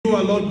You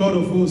are Lord God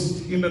of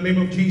hosts, in the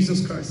name of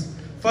Jesus Christ.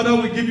 Father,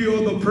 we give you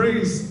all the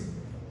praise.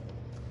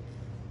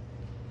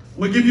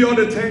 We give you all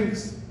the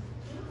thanks.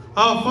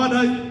 Our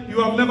Father,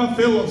 you have never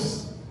failed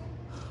us.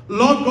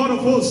 Lord God of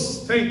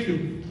hosts, thank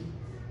you.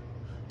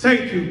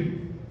 Thank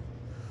you.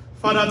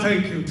 Father,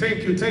 thank you.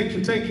 Thank you, thank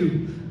you, thank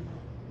you.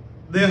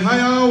 The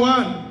higher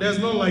one, there's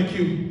none like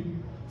you.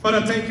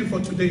 Father, thank you for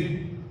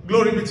today.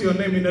 Glory be to your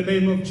name in the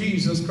name of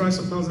Jesus Christ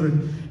of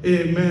Nazareth.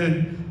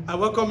 Amen. I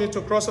welcome you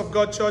to Cross of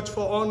God Church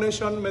for All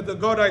Nations. May the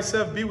God I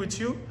serve be with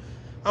you.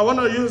 I want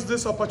to use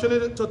this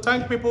opportunity to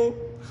thank people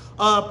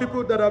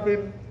that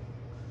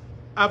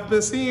I've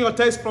been seeing your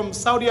text from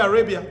Saudi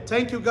Arabia.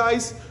 Thank you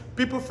guys.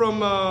 People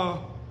from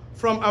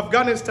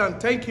Afghanistan,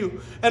 thank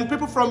you. And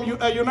people from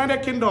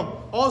United Kingdom,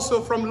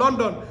 also from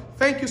London,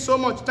 thank you so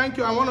much. Thank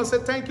you. I want to say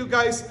thank you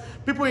guys.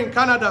 People in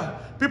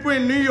Canada, people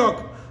in New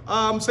York,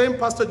 I'm saying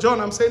Pastor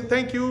John, I'm saying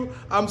thank you.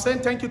 I'm saying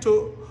thank you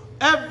to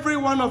every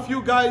one of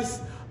you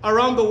guys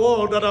around the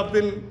world that have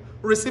been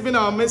receiving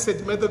our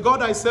message. May the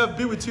God I serve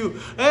be with you.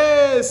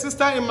 Hey,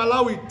 sister in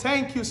Malawi,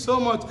 thank you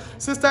so much.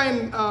 Sister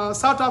in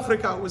South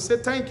Africa, we say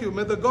thank you.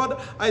 May the God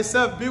I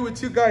serve be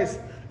with you guys.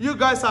 You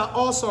guys are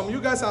awesome.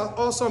 You guys are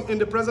awesome in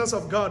the presence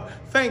of God.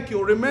 Thank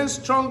you. Remain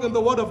strong in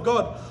the word of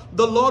God.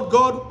 The Lord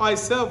God I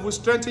serve will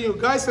strengthen you.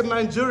 Guys in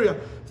Nigeria,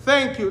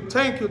 thank you,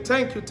 thank you,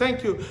 thank you,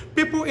 thank you.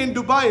 People in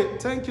Dubai,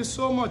 thank you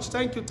so much.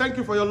 Thank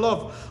you for your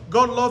love.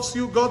 God loves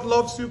you, God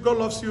loves you, God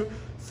loves you.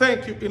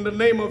 Thank you in the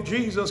name of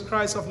Jesus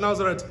Christ of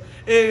Nazareth.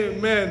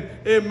 Amen,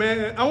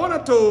 amen. I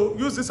wanted to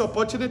use this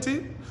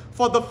opportunity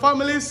for the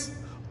families,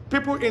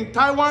 people in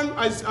Taiwan.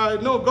 I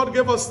know God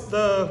gave us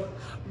the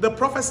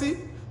prophecy,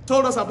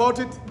 told us about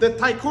it, the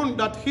typhoon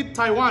that hit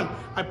Taiwan.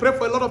 I pray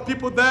for a lot of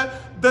people there.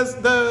 There's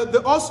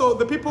also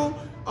the people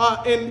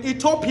in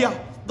Ethiopia.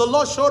 The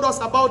Lord showed us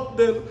about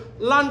the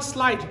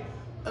landslide.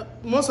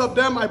 Most of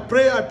them, I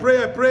pray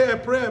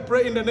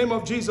in the name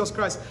of Jesus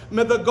Christ.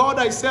 May the God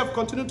I serve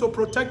continue to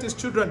protect his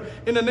children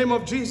in the name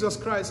of Jesus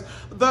Christ.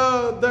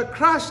 The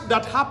crash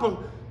that happened,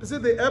 is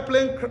it the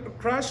airplane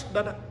crash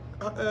that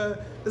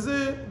is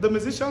it the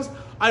musicians?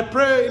 I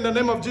pray in the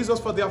name of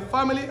Jesus for their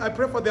family. I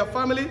pray for their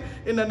family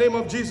in the name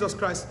of Jesus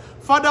Christ.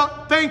 Father,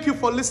 thank you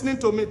for listening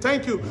to me.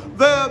 Thank you.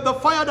 The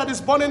fire that is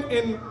burning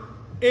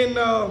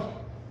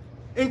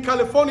in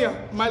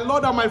California, my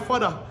Lord and my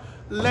Father,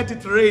 let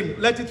it rain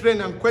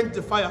and quench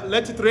the fire.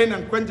 Let it rain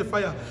and quench the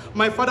fire.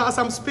 My Father, as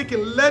I'm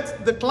speaking,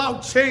 let the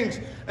cloud change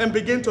and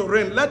begin to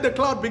rain. Let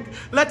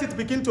it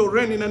begin to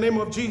rain in the name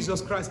of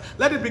Jesus Christ.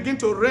 Let it begin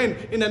to rain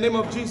in the name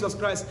of Jesus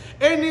Christ.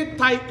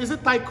 Is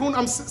it tycoon?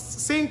 I'm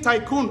seeing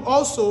tycoon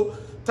also.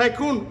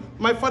 Tycoon,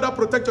 my Father,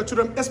 protect your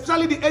children,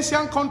 especially the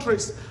Asian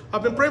countries.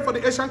 I've been praying for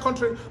the Asian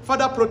country.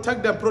 Father,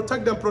 protect them,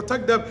 protect them,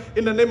 protect them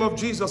in the name of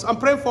Jesus. I'm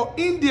praying for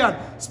Indian,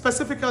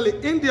 specifically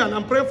Indian.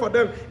 I'm praying for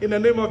them in the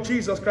name of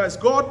Jesus Christ.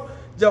 God,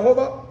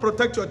 Jehovah,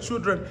 protect your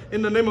children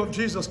in the name of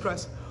Jesus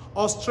Christ.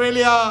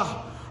 Australia,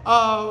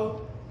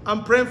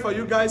 I'm praying for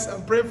you guys.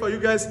 I'm praying for you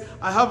guys.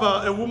 I have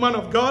a woman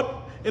of God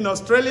in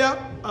Australia,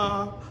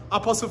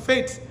 Apostle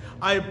Faith.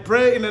 I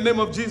pray in the name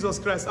of Jesus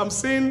Christ. I'm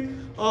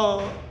seeing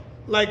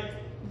like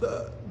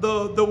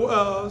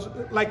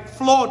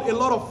flood, a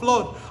lot of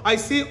flood. I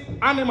see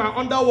animal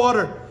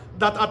underwater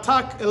that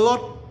attack a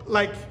lot,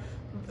 like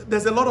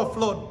there's a lot of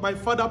flood. My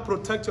Father,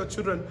 protect your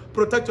children,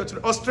 protect your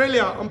children.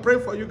 Australia, I'm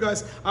praying for you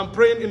guys. I'm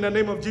praying in the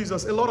name of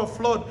Jesus. A lot of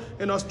flood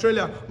in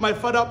Australia. My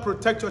Father,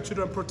 protect your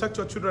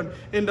children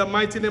in the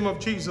mighty name of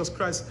Jesus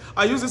Christ.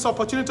 I use this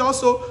opportunity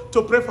also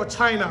to pray for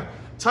China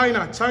in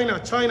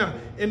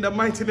the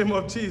mighty name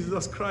of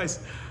Jesus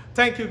Christ.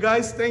 Thank you,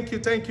 guys. Thank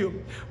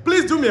you.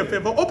 Please do me a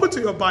favor. Open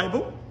to your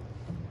Bible.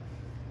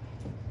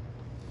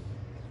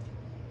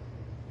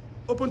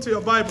 Open to your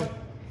Bible.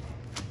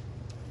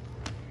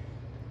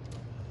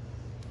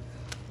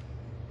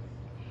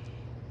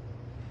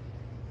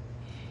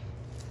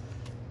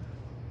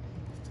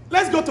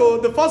 Let's go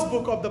to the first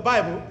book of the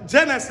Bible,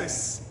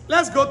 Genesis.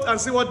 Let's go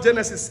and see what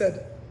Genesis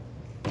said.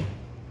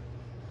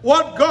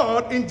 What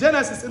God in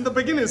Genesis in the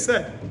beginning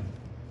said.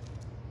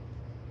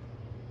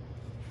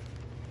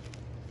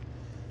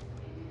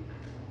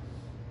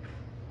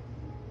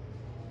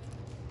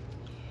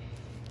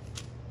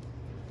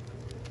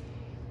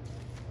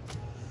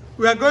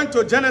 We are going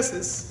to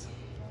Genesis.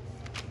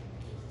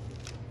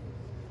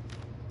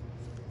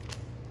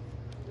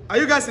 Are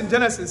you guys in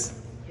Genesis?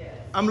 Yes.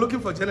 I'm looking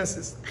for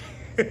Genesis.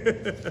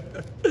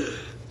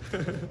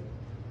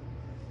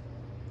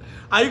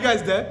 Are you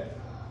guys there?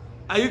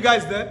 Are you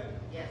guys there?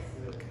 Yes.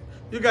 Okay.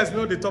 You guys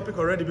know the topic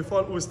already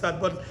before we start,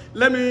 but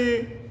let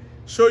me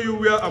show you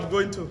where I'm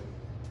going to.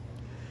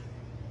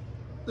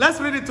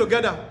 Let's read it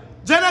together.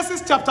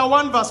 Genesis chapter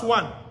 1 verse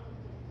 1.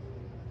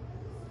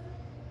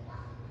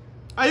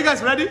 Are you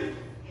guys ready?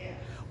 Yeah.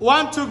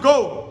 1, 2,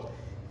 go.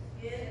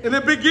 Yeah. In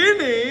the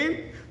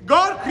beginning,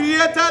 God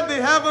created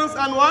the heavens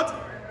and what?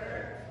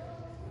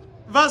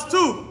 Verse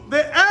 2.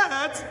 The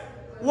earth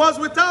was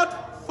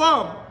without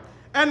form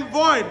and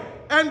void,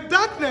 and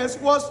darkness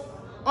was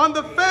on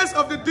the face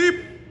of the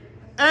deep,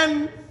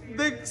 and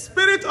the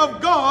Spirit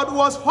of God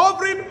was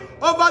hovering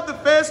over the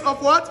face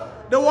of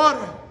what? The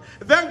water.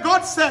 Then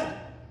God said,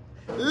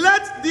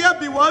 let there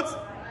be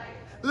what?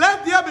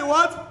 Let there be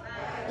what?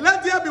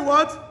 Let there be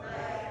what?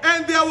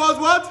 And there was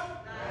what?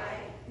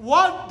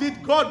 What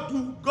did God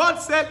do? God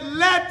said,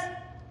 let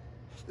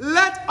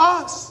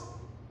us.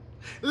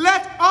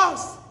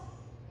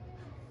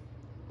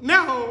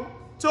 Now,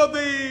 to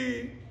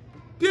the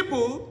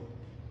people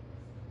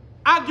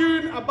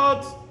arguing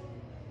about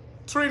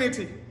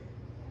Trinity,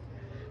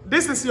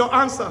 this is your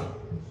answer.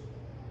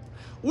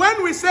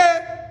 When we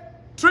say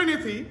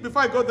Trinity,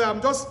 before I go there,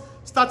 I'm just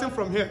starting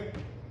from here.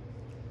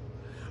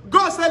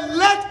 God said,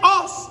 let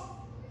us.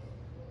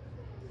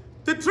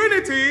 The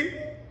Trinity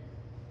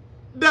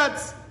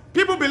that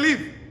people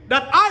believe,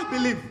 that I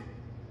believe,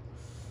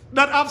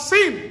 that I've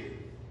seen,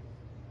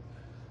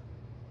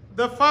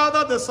 the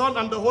Father, the Son,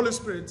 and the Holy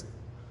Spirit,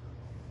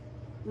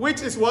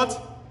 which is what?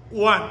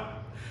 One.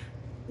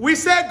 We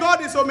say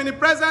God is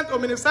omnipresent,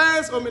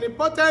 omniscience,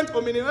 omnipotent,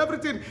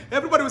 everything.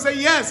 Everybody will say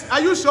yes.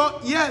 Are you sure?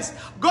 Yes.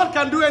 God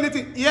can do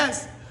anything.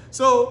 Yes.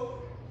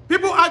 So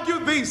people argue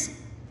this,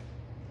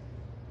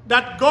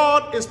 that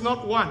God is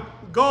not one.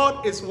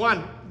 God is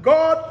one.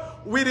 God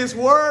with his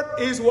word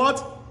is what?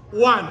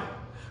 One.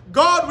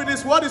 God with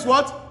his word is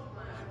what?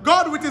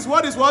 God with his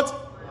word is what?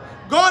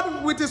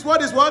 God with his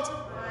word is what?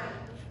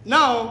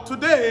 Now,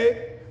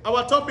 today,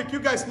 our topic, you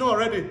guys know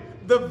already,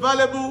 the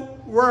valuable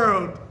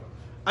word.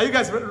 Are you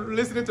guys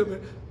listening to me?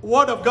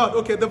 Word of God.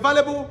 Okay, the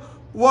valuable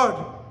word.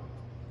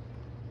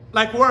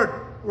 Like word.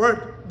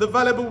 The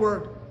valuable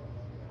word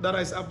that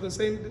I've been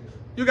saying.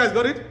 You guys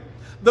got it?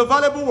 The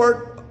valuable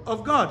word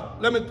of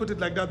God. Let me put it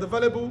like that. The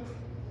valuable.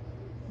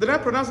 Did I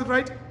pronounce it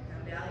right?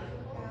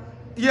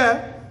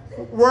 Yeah.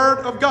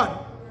 Word of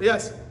God.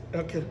 Yes.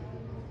 Okay.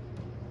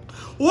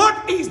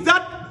 What is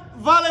that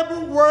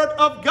valuable word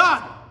of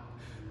God?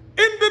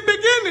 In the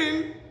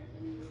beginning,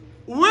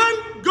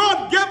 when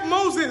God gave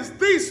Moses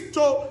this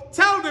to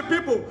tell the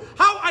people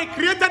how I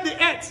created the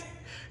earth,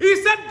 he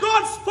said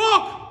God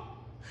spoke.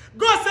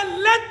 God said,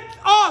 let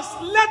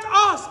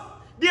us.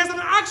 There's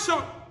an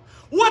action.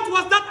 What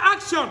was that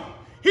action?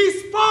 He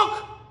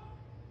spoke.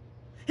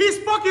 He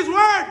spoke his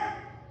word.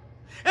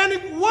 And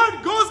the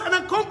word goes and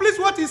accomplishes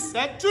what he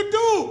said to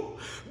do.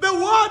 The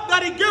word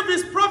that he gave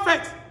his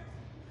prophet.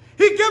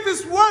 He gave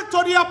his word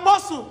to the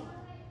apostle.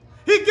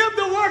 He gave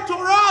the word to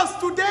us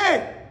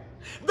today.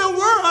 The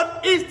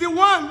word is the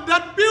one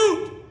that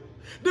built.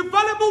 The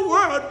valuable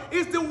word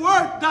is the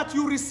word that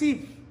you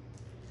receive.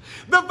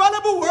 The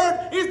valuable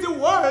word is the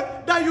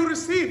word that you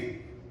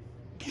receive.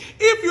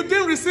 If you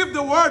didn't receive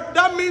the word,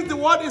 that means the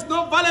word is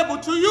not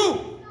valuable to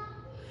you.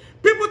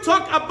 People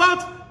talk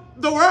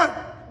about the word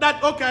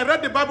that, okay, I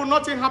read the Bible,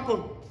 nothing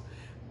happened.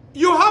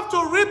 You have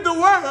to read the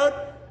word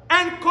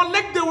and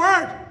collect the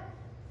word.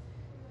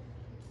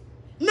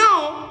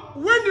 Now,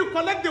 when you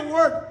collect the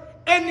word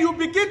and you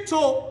begin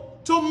to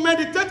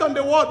meditate on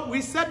the word,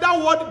 we said that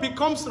word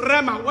becomes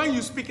rhema when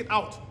you speak it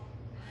out.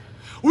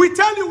 We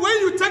tell you when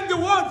you take the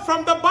word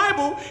from the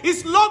Bible,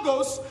 it's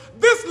logos.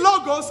 This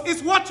logos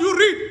is what you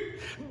read.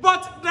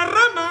 But the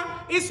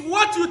rhema is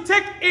what you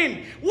take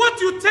in.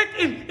 What you take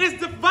in is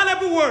the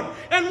valuable word.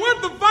 And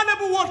when the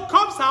valuable word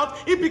comes out,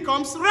 it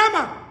becomes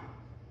rhema.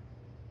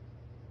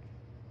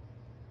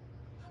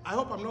 I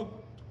hope I'm not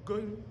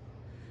going.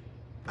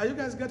 Are you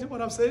guys getting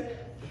what I'm saying?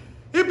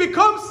 It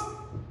becomes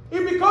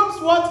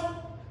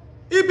what?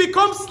 It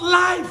becomes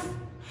life.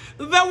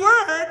 The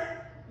word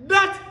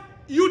that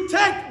you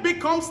take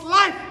becomes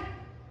life.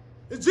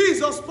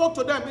 Jesus spoke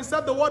to them. He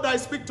said, the word I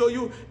speak to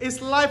you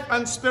is life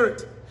and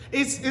spirit.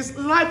 It's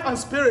life and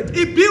spirit.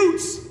 It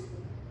builds.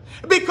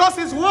 Because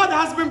his word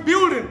has been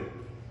building.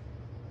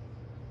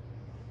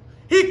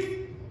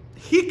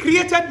 He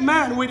created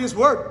man with his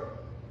word.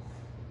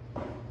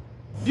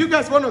 Do you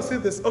guys want to see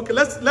this? Okay,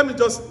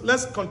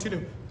 let's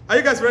continue. Are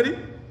you guys ready?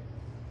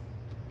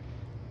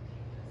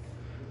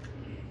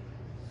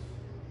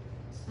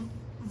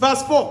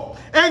 Verse 4.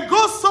 And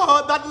God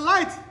saw that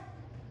light,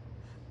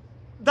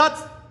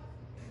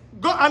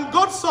 and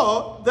God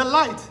saw the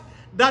light,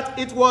 that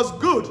it was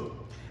good.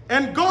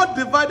 And God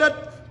divided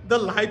the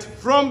light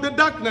from the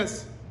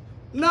darkness.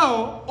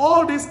 Now,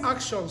 all these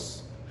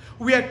actions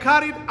were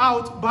carried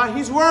out by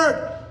his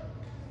word.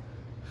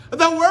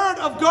 The word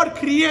of God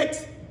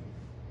creates.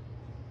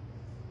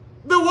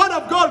 The word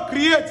of God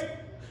creates.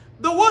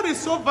 The word is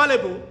so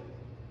valuable.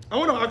 I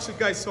want to ask you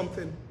guys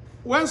something.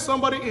 When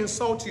somebody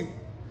insults you,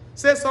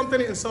 say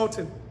something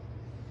insulting,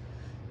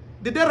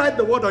 did they write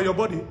the word on your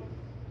body?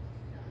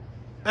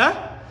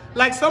 Eh?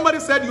 Like somebody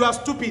said you are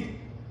stupid.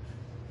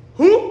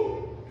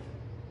 Who?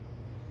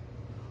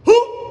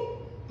 Who?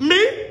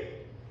 Me?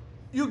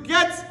 You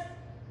get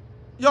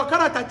your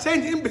character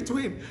change in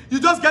between. You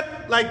just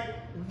get like,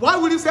 why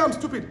would you say I'm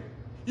stupid?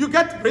 You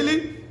get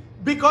really,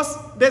 because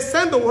they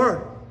send the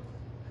word.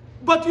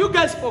 But you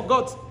guys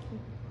forgot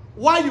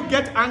why you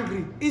get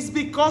angry. It's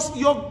because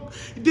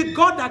the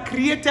God that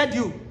created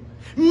you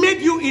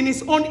made you in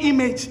his own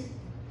image.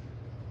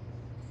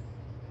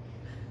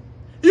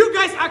 You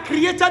guys are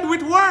created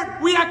with word.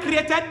 We are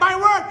created by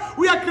word.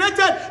 We are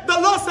created. The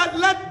Lord said,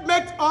 let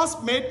make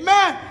us make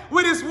man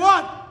with his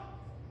word.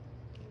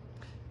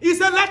 He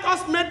said, let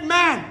us make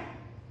man.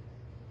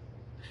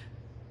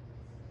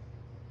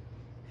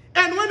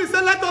 And when he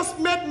said, let us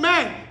make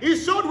man, he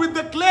showed with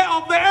the clay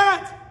of the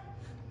earth.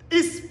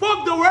 He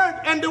spoke the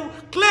word and the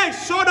clay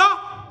showed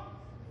up.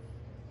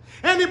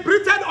 And he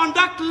breathed on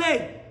that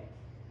clay.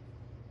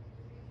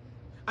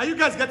 Are you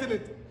guys getting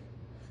it?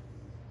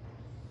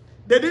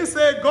 They didn't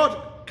say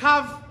God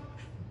carved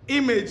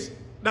image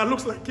that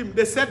looks like him.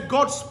 They said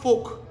God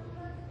spoke.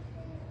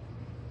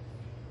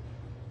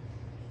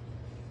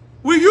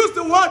 We use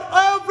the word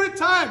every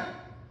time.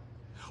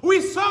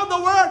 We saw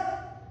the word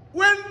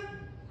when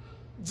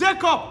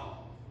Jacob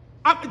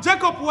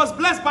was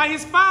blessed by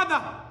his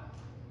father.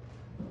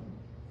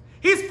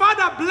 His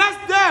father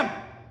blessed them.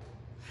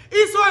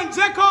 Esau and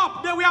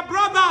Jacob, they were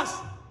brothers.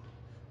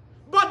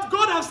 But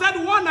God has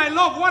said, one I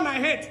love, one I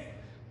hate.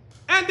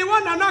 And the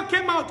one that now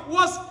came out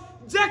was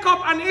Jacob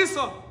and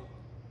Esau.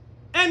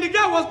 And the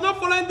guy was not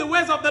following the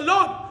ways of the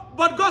Lord.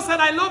 But God said,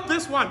 I love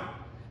this one.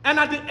 And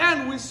at the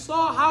end, we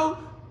saw how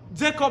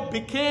Jacob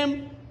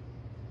became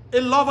a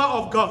lover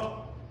of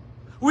God.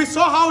 We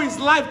saw how his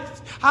life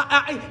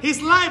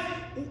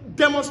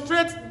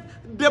demonstrates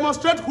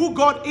who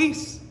God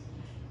is.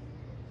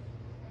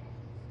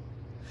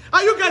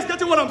 Are you guys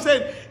getting what I'm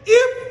saying?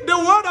 If the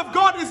word of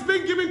God is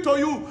being given to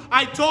you,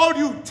 I told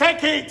you,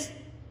 take it.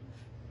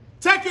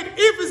 Take it.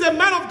 If it's a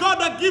man of God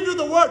that gives you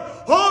the word,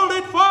 hold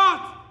it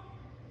forth.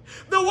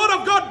 The word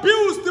of God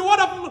builds. The word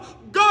of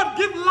God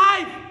gives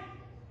life.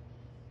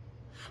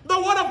 The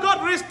word of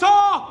God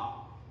restores.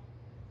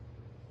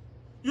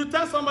 You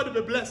tell somebody,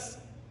 be blessed.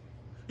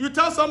 You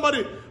tell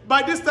somebody,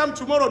 by this time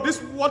tomorrow, this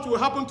is what will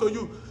happen to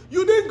you.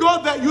 You didn't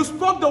go there. You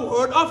spoke the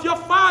word of your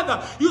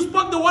father. You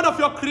spoke the word of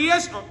your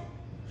creation,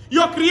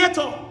 your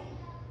creator.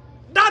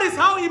 That is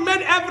how he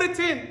made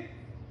everything.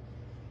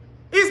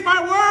 It's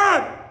my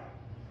word.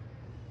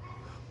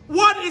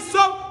 What is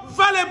so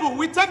valuable?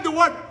 We take the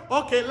word.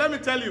 Okay, let me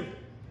tell you.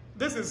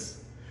 This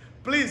is,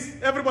 please,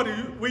 everybody,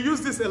 we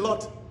use this a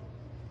lot.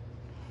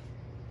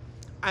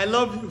 I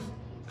love you.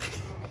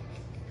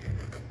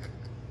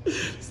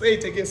 Say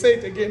it again, say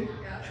it again.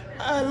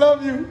 I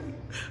love you.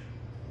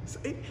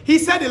 He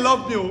said he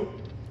loved me.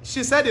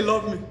 She said he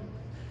loved me.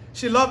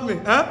 She loved me.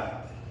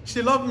 Huh?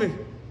 She loved me.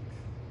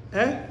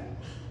 Eh?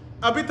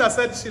 Abita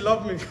said she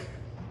loved me.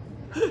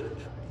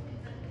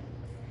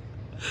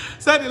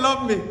 Said he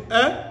loved me.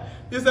 Eh?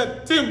 He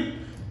said,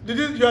 Tim,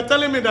 you are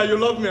telling me that you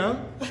love me, huh?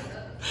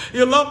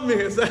 You love me.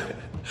 He said,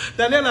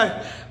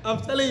 Daniela,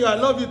 I'm telling you, I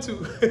love you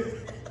too.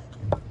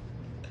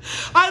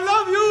 I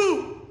love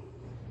you.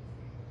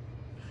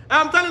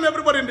 I'm telling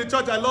everybody in the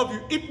church, I love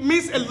you. It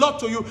means a lot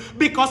to you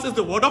because it's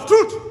the word of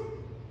truth.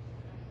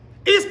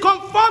 It's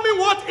confirming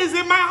what is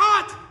in my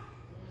heart.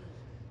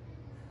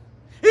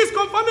 It's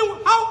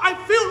confirming how I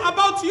feel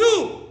about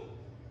you.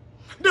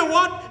 The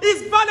word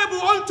is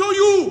valuable unto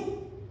you.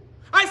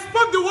 I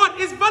spoke the word,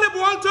 it's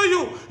valuable unto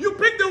you. You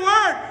pick the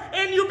word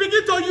and you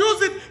begin to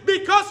use it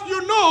because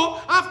you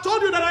know I've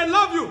told you that I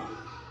love you.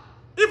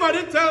 If I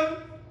didn't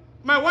tell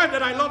my wife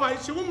that I love her,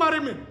 she won't marry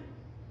me.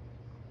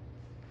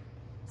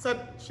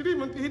 Said, he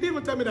didn't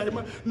even tell me that.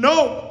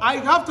 No, I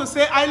have to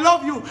say, I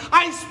love you.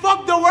 I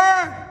spoke the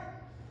word.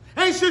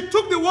 And she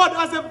took the word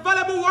as a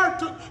valuable word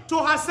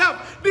to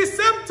herself. The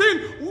same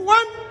thing,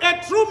 when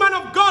a true man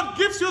of God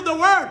gives you the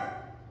word,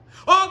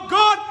 or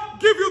God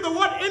gives you the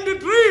word in the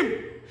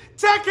dream,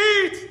 take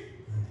it.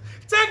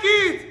 Take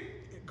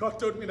it. God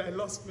told me that he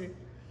lost me.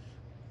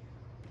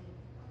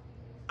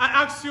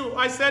 I asked you,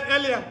 I said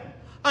earlier,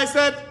 I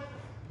said,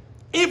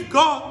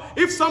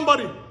 if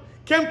somebody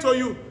came to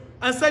you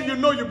and said, you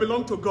know you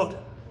belong to God,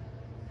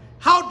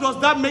 how does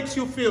that make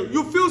you feel?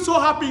 You feel so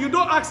happy. You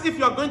don't ask if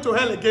you are going to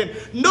hell again.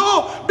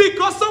 No,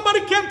 because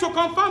somebody came to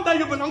confirm that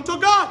you belong to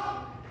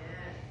God.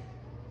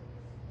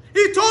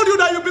 He told you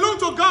that you belong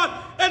to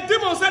God. And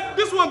demon said,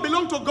 this one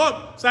belongs to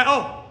God. Say,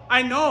 oh,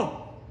 I know.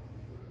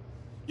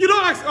 You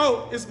don't ask,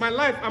 oh, is my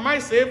life, am I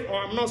saved or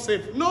I'm not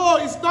saved? No,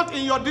 it's not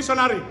in your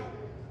dictionary.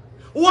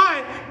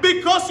 Why?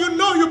 Because you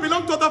know you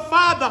belong to the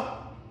Father.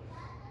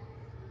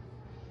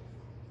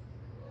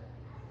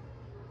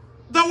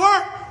 The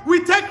word,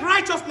 we take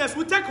righteousness,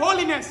 we take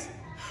holiness,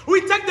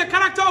 we take the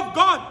character of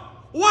God.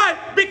 Why?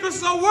 Because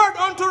it's a word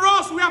unto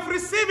us, we have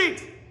received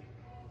it.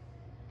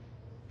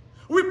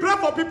 We pray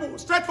for people,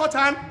 straight for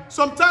time,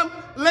 sometimes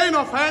laying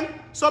of hand,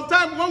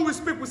 sometimes when we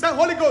speak, we say,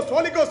 Holy Ghost,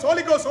 Holy Ghost,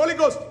 Holy Ghost, Holy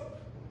Ghost.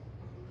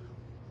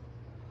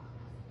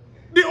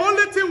 The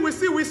only thing we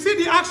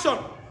see the action.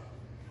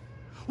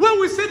 When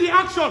we see the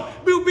action,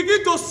 we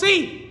begin to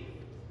see.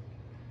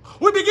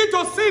 We begin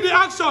to see the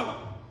action.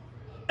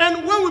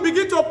 And when we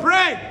begin to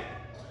pray,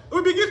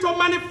 we begin to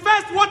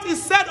manifest what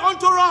is said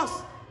unto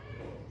us.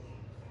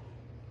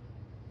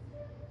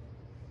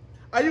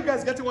 Are you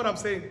guys getting what I'm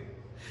saying?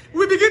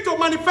 We begin to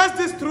manifest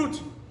this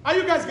truth. Are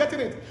you guys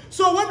getting it?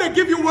 So when they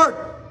give you word,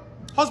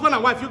 husband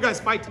and wife, you guys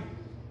fight.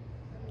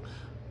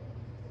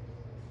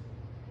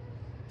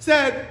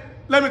 Said,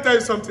 Let me tell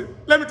you something.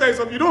 Let me tell you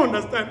something. You don't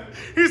understand.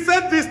 He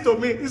said this to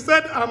me. He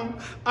said, I'm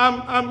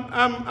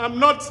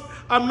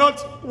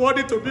not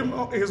worthy to be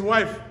his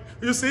wife.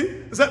 You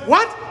see? He said,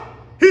 what?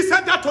 He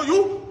said that to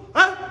you?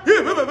 Huh?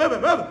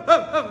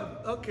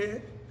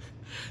 Okay.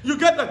 You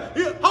get that?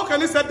 How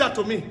can he say that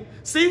to me?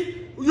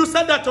 See? You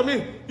said that to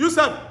me. You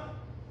said,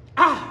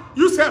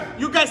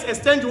 you guys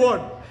exchange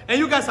word. And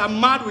you guys are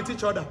mad with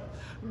each other.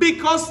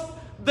 Because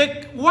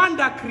the one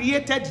that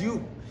created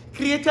you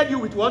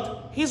with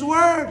what? His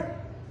word.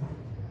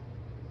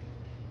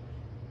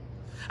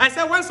 I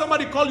said, when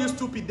somebody called you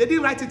stupid, they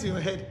didn't write it in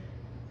your head.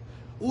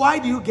 Why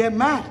do you get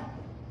mad?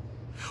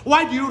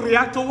 Why do you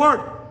react to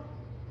word?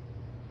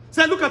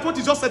 Say, look at what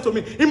he just said to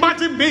me.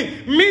 Imagine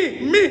me.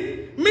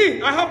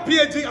 I have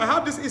PhD. I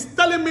have this. He's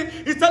telling me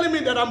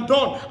that I'm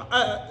dumb.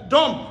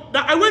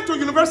 That I went to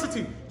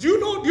university. Do you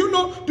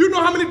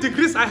know how many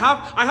degrees I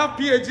have? I have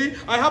PhD.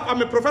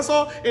 I'm a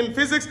professor in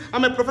physics.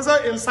 I'm a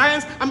professor in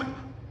science.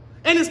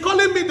 And he's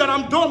calling me that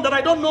I'm dumb, that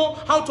I don't know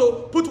how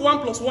to put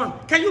 1 + 1.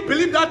 Can you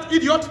believe that,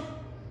 idiot?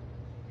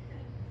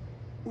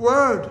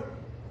 Word.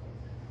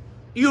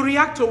 You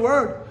react to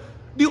word.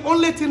 The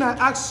only thing I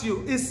ask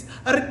you is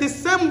the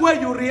same way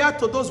you react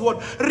to those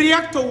words.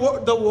 React to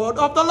the word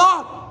of the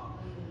Lord.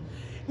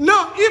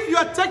 Now, if you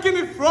are taking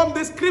it from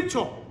the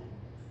scripture,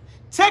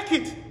 take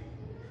it,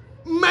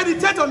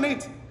 meditate on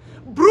it,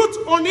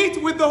 brood on it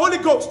with the Holy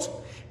Ghost.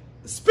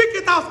 Speak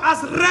it out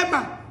as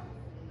rhema.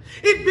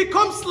 It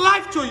becomes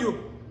life to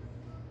you.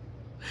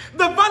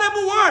 The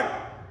valuable word,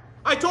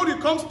 I told you,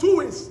 comes two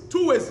ways.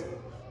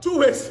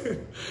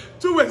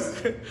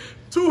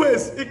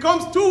 It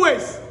comes 2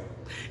 ways.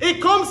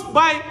 It comes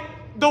by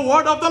the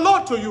word of the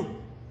Lord to you.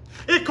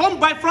 It comes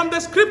from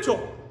the scripture.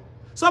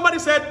 Somebody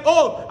said,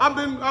 oh, I've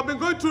been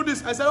going through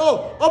this. I said,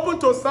 oh, open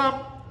to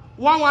Psalm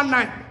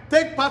 119.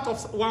 Take part of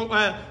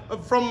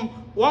from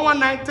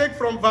 119, take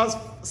from verse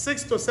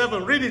 6 to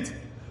 7. Read it.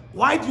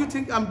 Why do you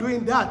think I'm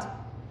doing that?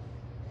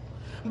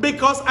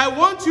 Because I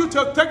want you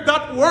to take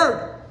that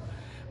word,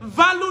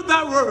 value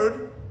that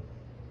word,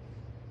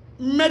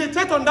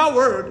 meditate on that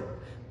word,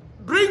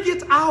 bring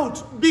it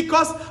out,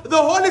 because the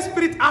Holy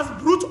Spirit has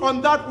root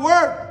on that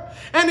word,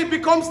 and it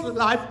becomes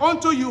life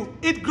unto you.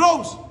 It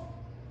grows.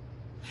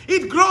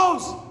 It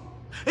grows.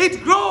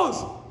 It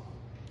grows.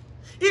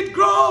 It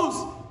grows.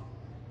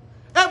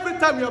 Every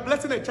time you are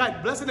blessing a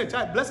child,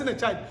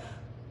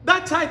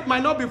 that child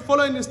might not be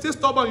following you, still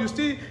stubborn, you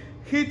still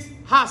hit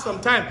her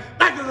sometime.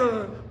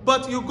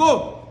 But you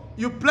go,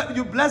 you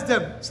bless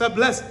them, say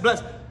bless.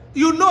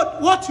 You know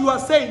what you are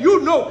saying.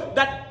 You know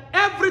that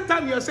every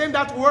time you are saying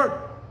that word,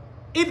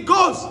 it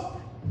goes.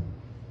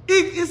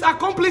 It is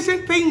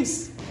accomplishing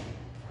things.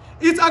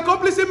 It's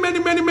accomplishing many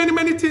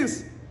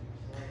things.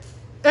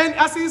 And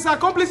as it is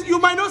accomplished, you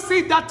might not see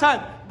it that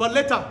time, but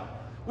later,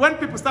 when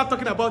people start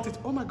talking about it,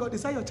 oh my God,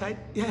 is that your child?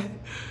 Yeah.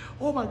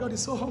 Oh my God, he's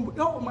so humble.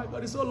 Oh my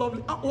God, he's so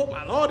lovely. Oh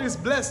my Lord, is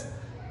blessed.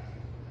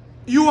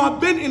 You have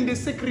been in the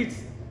secret.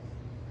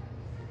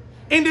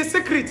 In the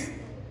secret.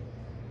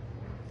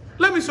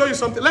 Let me show you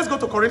something. Let's go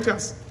to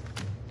Corinthians.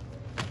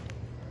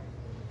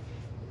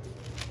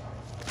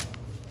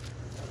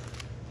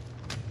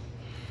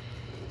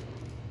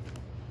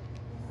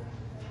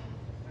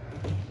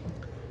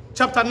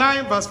 Chapter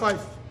 9, verse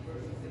 5.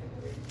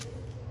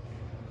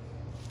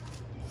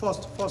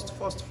 First.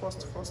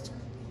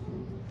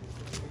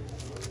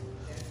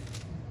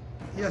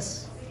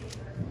 Yes.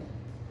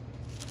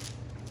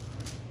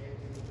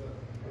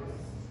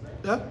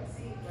 Yeah?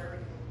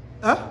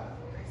 Huh?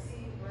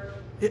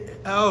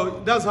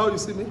 Oh, that's how you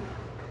see me?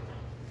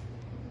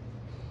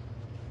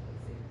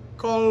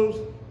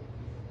 Call.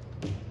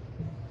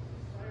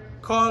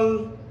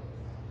 Come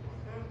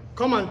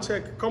and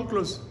check. Come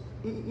close.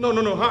 No.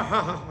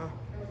 Ha.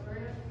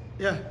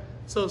 Yeah.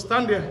 So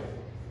stand there.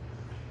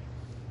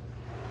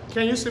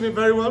 Can you see me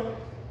very well?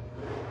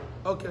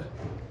 Okay.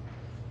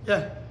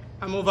 Yeah.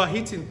 I'm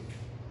overheating.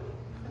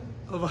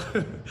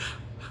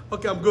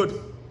 Okay, I'm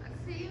good.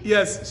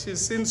 Yes,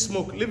 she's seeing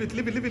smoke. Leave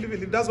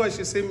it. That's why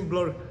she's seeing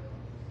blurry.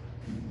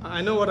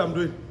 I know what I'm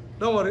doing.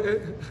 Don't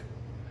worry.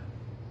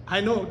 I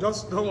know.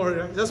 Just don't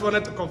worry. I just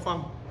wanted to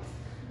confirm.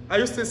 Are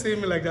you still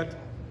seeing me like that?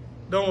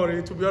 Don't worry.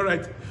 It will be all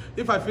right.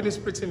 If I finish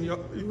preaching,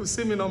 you will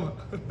see me normal.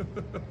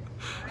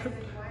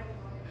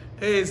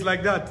 Hey, it's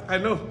like that. I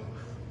know.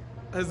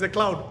 There's the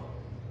cloud.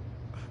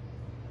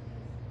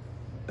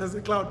 There's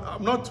the cloud.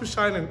 I'm not too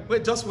shining.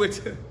 Wait, just wait.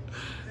 Is that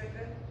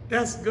good?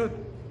 Yes, good.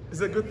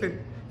 It's a good thing.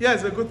 Yeah,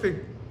 it's a good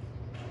thing.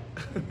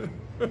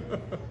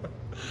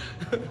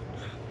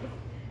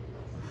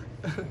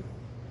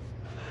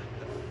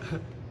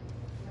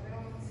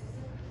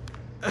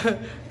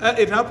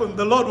 It happened.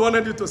 The Lord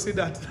wanted you to see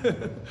that.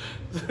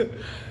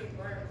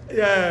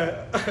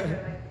 Yeah.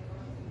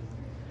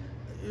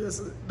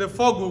 Yes, the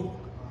fog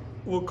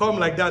will come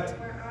like that.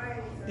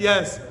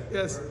 Yes.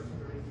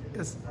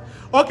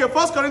 Okay,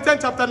 1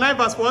 Corinthians chapter 9,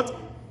 verse what?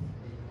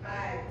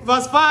 5.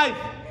 Verse 5.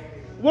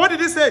 What did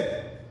he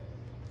say?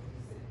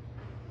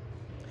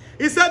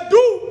 He said,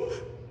 do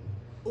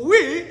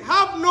we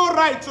have no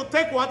right to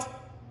take what?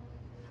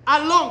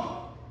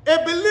 Along a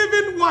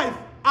believing wife,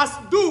 as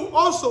do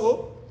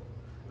also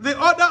the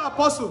other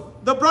apostle,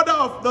 the brother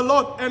of the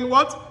Lord, and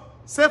what?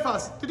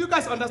 Cephas. Did you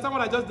guys understand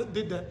what I just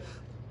did there?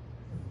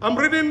 I'm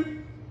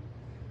reading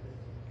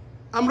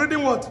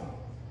what?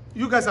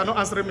 You guys are not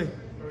answering me.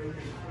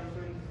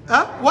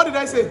 Huh? What did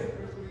I say?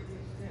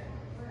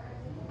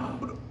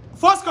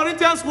 1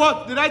 Corinthians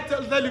what? Did I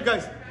tell you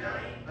guys?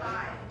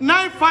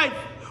 9:5.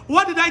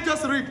 What did I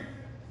just read?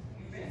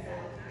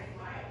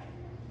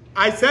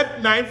 I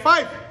said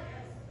 9:5.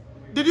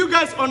 Did you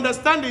guys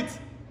understand it?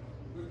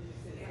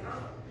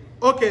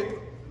 Okay.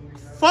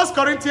 1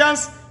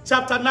 Corinthians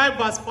chapter 9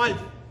 verse 5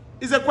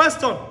 is a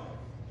question.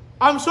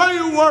 I'm showing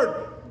you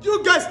word.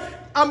 You guys,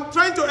 I'm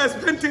trying to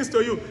explain things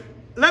to you.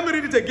 Let me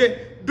read it again.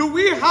 Do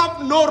we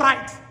have no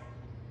right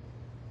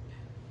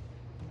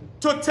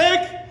to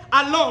take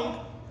along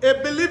a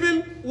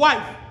believing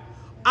wife,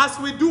 as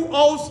we do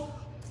also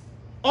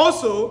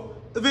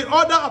the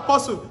other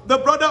apostle, the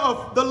brother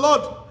of the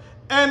Lord,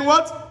 and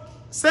what?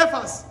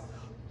 Cephas.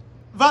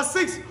 Verse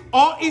 6.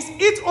 Or is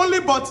it only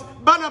but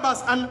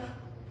Barnabas and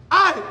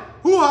I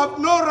who have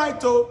no right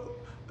to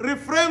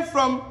refrain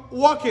from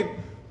walking?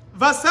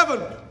 Verse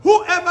 7.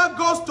 Whoever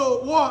goes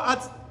to war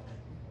at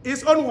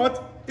his own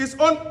what? His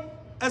own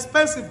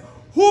expensive.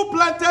 Who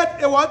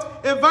planted a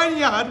what? A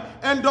vineyard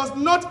and does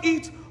not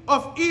eat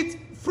of its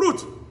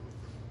fruit?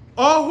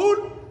 Or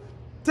who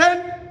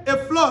tend a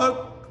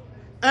flock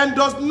and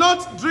does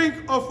not drink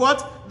of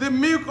what? The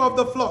milk of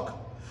the flock?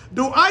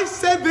 Do I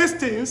say these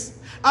things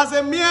as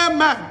a mere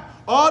man?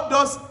 Or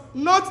does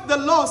not the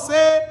law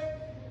say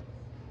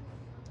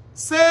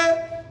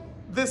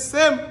the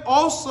same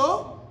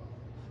also?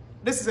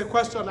 This is a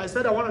question. I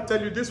said I want to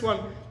tell you this one.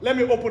 Let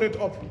me open it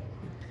up.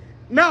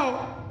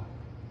 Now,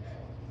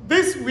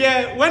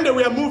 when they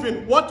were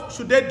moving, what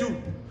should they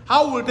do?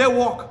 How will they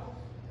walk?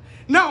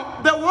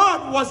 Now, the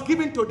word was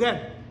given to them.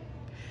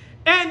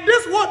 And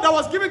this word that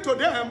was given to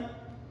them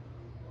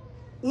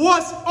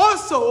was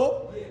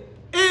also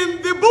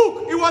in the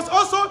book. It was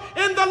also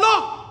in the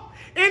law.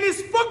 And he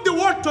spoke the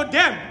word to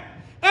them.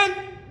 And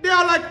they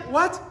are like,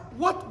 what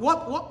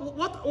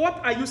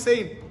are you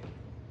saying?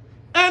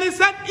 And he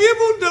said,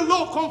 even the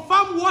law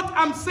confirm what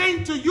I'm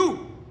saying to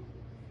you.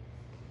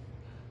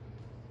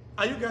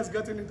 Are you guys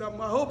getting it?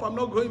 I hope I'm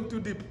not going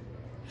too deep.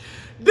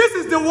 This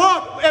is the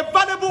word, a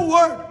valuable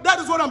word. That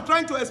is what I'm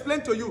trying to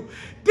explain to you.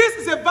 This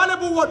is a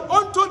valuable word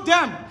unto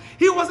them.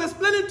 He was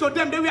explaining to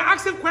them. They were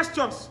asking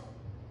questions.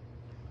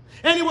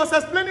 And he was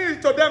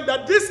explaining to them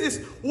that this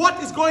is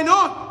what is going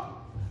on.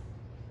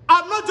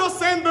 I'm not just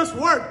saying this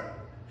word.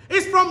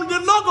 It's from the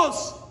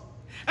Logos.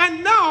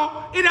 And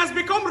now it has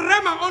become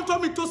rhema unto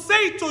me to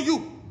say it to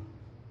you.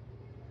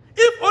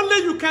 If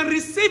only you can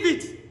receive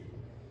it.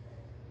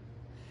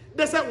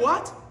 They said,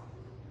 what?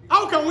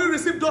 How can we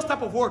receive those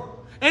type of words?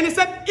 And he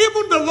said,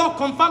 even the law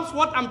confirms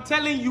what I'm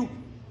telling you.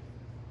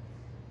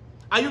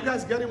 Are you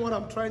guys getting what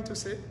I'm trying to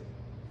say?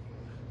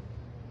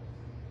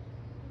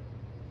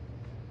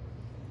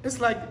 It's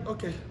like,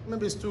 okay,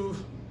 maybe it's too...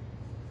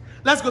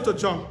 Let's go to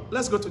John.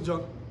 Let's go to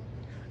John.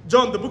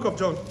 John, the book of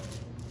John.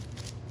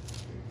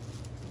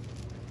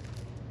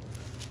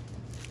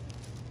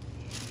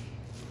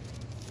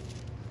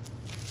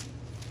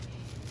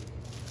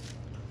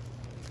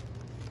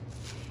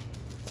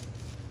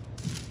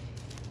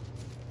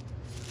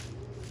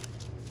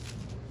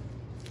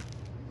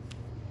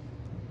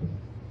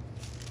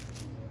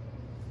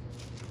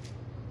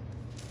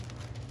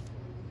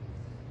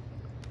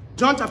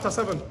 John chapter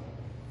 7.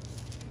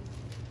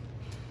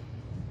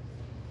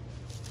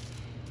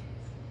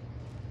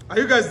 Are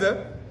you guys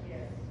there?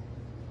 Yes.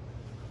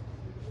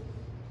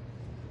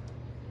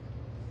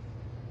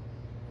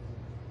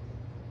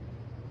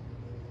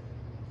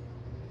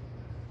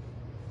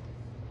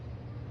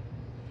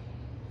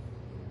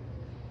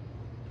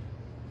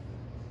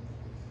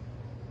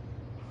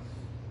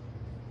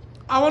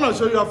 I want to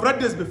show you, I've read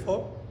this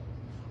before.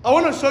 I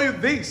want to show you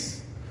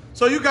this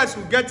so you guys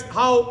will get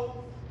how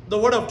the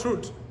word of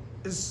truth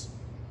is.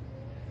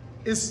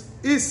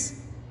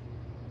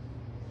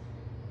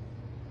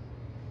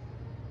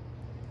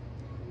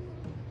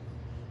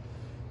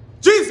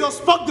 Jesus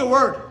spoke the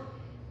word.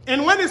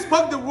 And when he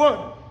spoke the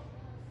word,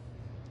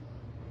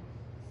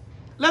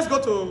 let's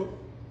go to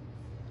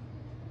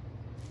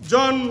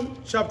John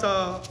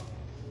chapter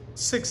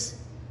 6.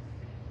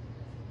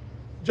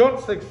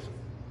 John 6.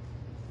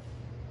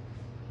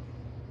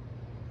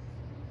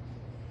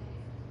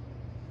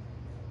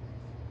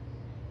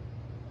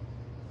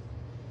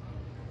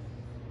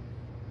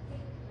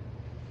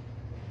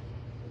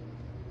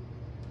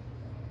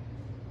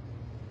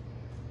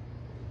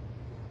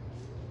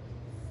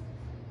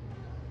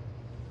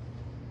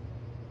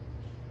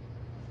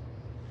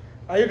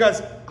 Are you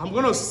guys, I'm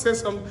going to say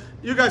some,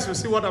 you guys will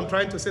see what I'm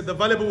trying to say, the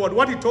valuable word,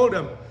 what he told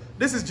them.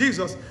 This is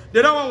Jesus.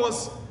 The other one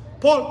was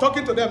Paul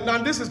talking to them. Now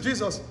this is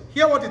Jesus.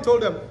 Hear what he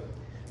told them.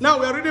 Now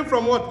we're reading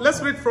from what? Let's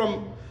read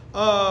from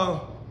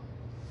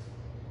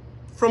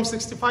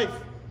 65.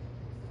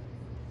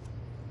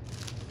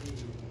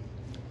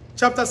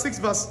 Chapter 6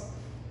 verse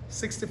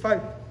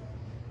 65.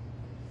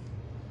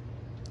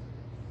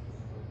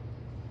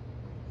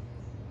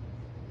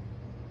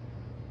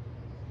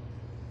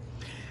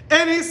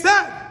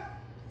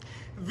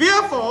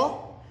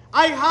 Therefore,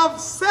 I have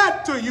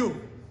said to you,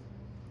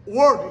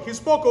 word, he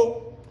spoke,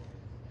 oh,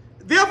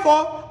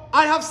 therefore,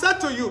 I have said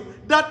to you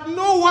that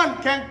no one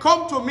can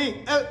come to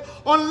me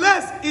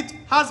unless it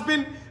has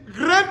been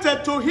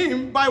granted to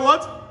him by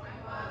what?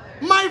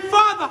 My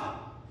Father.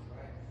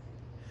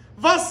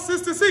 Verse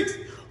 66.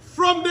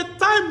 From the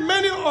time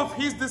many of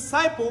his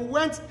disciples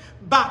went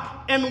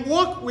back and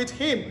walked with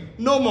him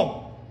no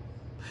more.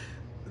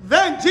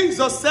 Then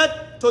Jesus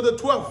said to the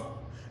 12,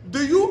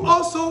 do you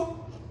also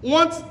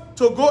want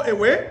to go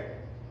away?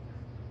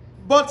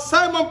 But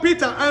Simon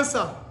Peter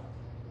answered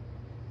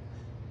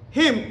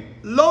him,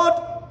 Lord,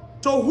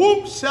 to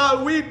whom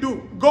shall we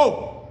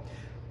go?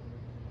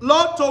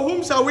 Lord, to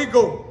whom shall we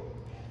go?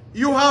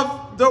 You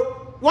have the,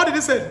 what did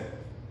he say?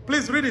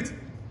 Please read it.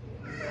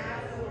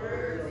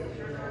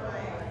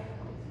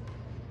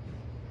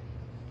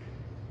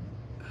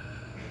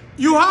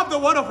 You have the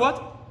word of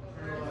what?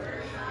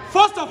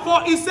 First of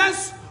all, he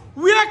says,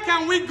 where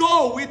can we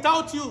go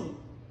without you?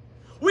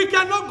 We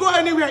cannot go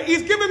anywhere.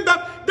 He's giving them,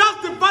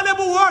 that's the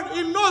valuable word.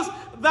 He knows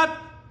that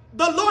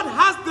the Lord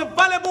has the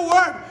valuable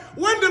word.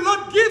 When the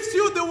Lord gives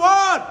you the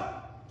word,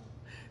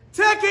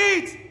 take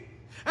it.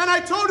 And I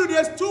told you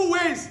there's two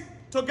ways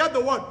to get the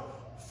word.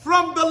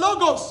 From the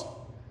Logos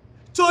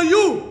to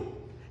you.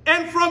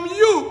 And from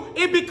you,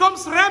 it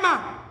becomes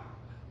Rhema.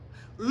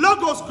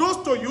 Logos goes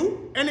to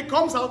you and it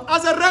comes out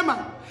as a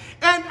Rhema.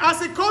 And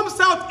as it comes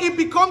out, it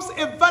becomes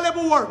a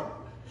valuable word.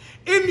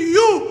 In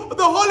you,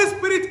 the Holy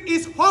Spirit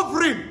is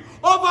hovering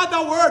over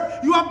the word.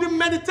 You have been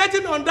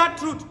meditating on that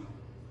truth.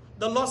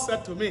 The Lord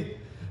said to me,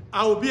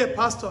 I will be a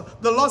pastor.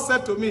 The Lord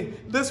said to me,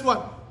 this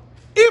one,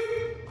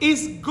 if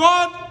it's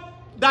God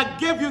that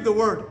gave you the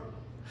word.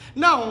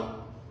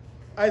 Now,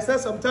 I said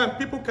sometimes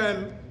people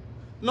can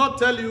not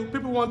tell you,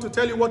 people want to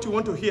tell you what you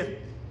want to hear.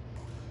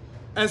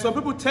 And some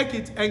people take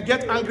it and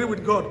get angry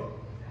with God.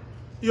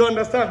 You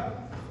understand?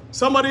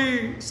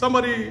 Somebody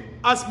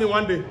asked me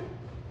one day.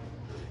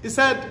 He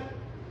said,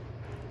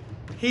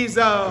 he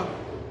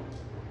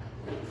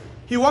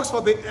works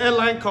for the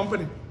airline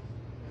company.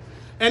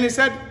 And he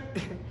said,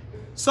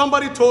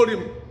 somebody told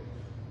him,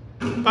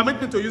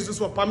 permit me to use this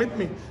word, permit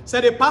me.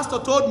 Said, a pastor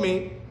told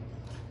me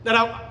that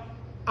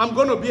I'm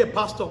going to be a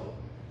pastor.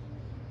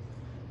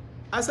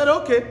 I said,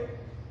 okay.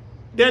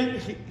 Then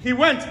he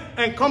went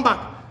and come back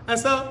and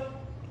said,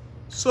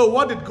 so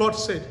what did God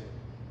say?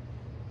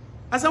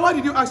 I said, why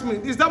did you ask me?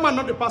 Is that man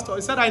not a pastor?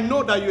 He said, I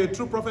know that you're a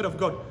true prophet of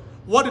God.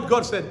 What did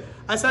God say?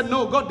 I said,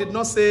 no, God did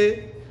not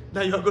say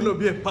that you are going to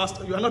be a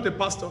pastor. You are not a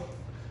pastor.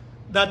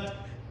 That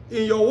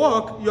in your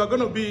work, you are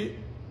going to be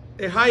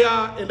a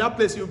higher, in that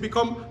place you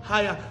become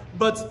higher.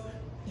 But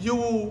you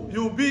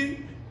will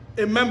be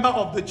a member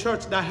of the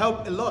church that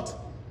help a lot.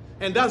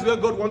 And that's where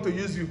God wants to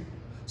use you.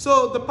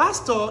 So the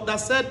pastor that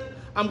said,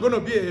 I'm going to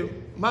be a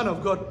man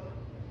of God,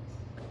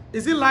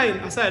 is he lying?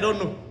 I said, I don't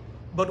know.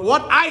 But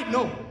what I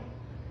know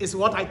is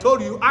what I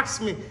told you. Ask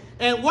me.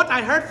 And what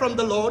I heard from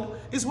the Lord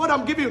is what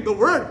I'm giving you, the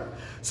word.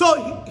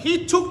 So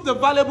he took the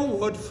valuable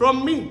word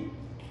from me.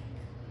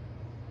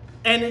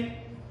 And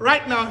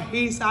right now,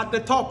 he's at the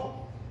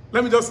top.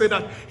 Let me just say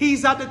that.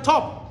 He's at the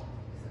top.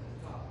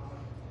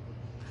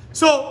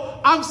 So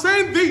I'm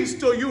saying this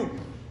to you,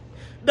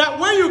 that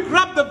when you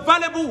grab the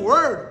valuable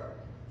word,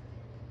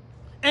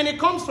 and it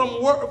comes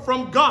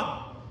from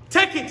God,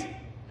 take it.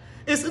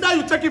 It's either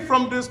you take it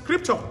from the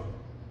scripture,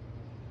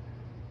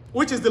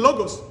 which is the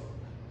Logos,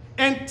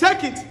 and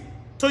take it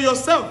to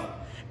yourself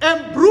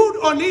and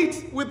brood on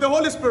it with the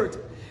Holy Spirit.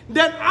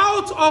 Then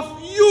out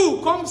of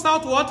you comes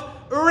out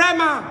what?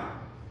 Rhema.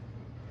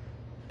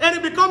 And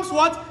it becomes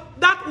what?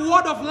 That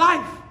word of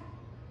life.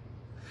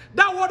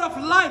 That word of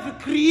life, it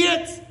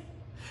creates.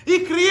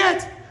 It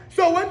creates.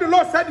 So when the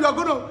Lord said you are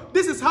going to,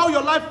 this is how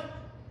your life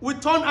will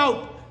turn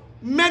out.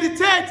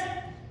 Meditate.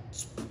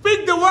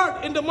 Speak the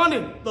word in the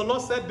morning. The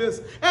Lord said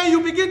this. And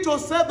you begin to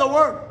say the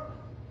word.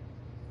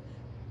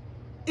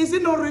 Is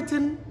it not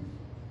written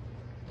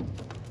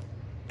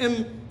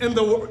in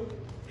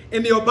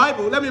your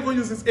Bible? Let me even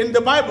use this. In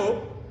the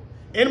Bible,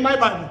 in my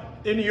Bible,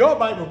 in your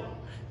Bible,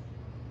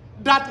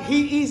 that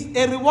he is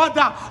a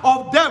rewarder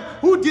of them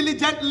who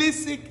diligently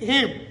seek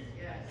him.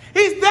 Yes.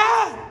 He's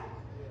there.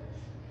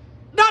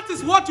 That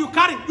is what you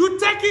carry. You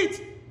take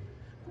it.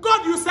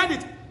 God, you said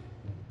it.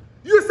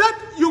 You said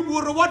you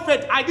will reward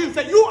faith. I didn't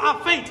say you are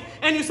faith.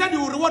 And you said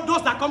you will reward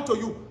those that come to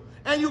you.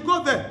 And you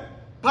go there.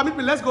 Permit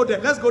me, let's go there.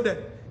 Let's go there.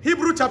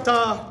 Hebrew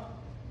chapter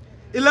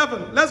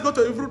 11. Let's go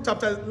to Hebrew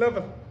chapter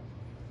 11.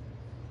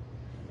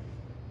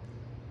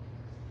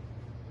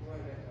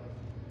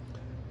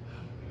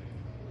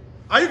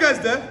 Are you guys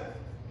there?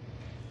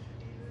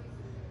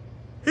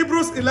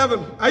 Hebrews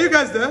 11. Are you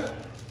guys there?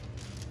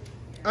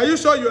 Are you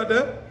sure you are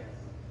there?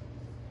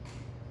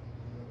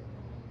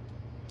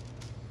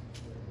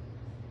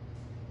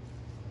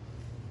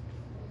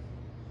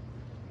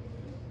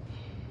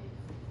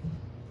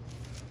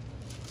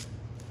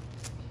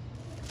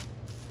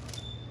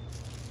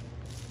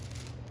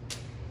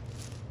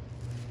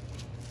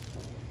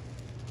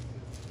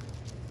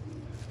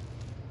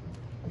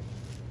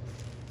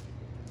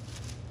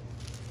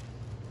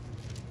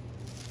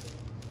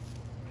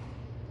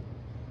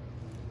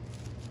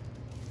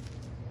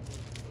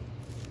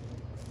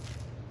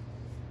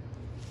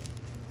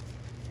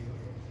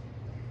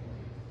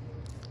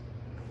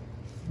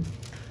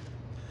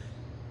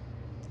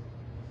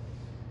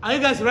 Are you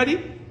guys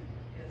ready?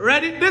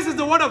 Ready? This is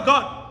the word of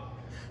God.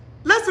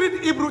 Let's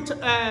read Hebrew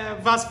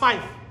verse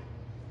 5.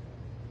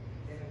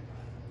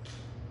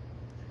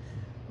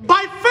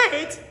 By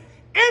faith,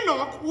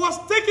 Enoch was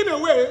taken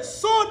away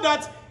so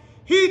that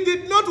he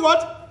did not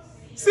what?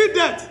 See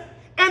death,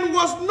 and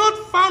was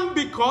not found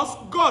because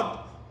God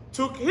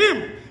took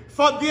him.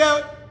 For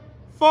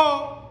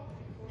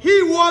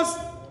he was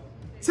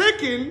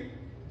taken,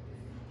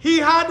 he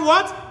had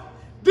what?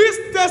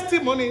 This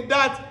testimony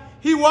that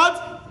he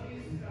what?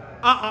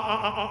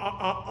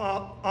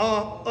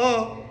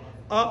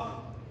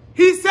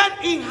 He said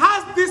he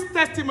has this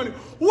testimony.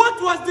 What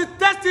was the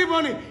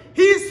testimony?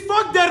 He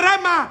spoke the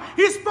rhema.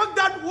 He spoke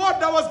that word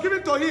that was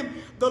given to him.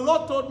 The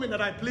Lord told me that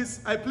I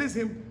please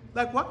him.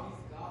 Like what?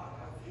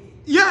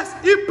 Yes,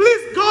 he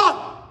pleased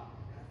God.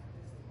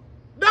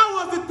 That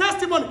was the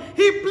testimony.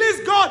 He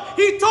pleased God.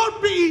 He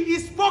told me, he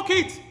spoke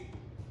it.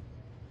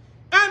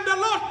 And the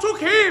Lord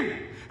took him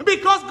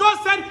because God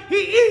said he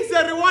is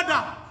a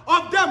rewarder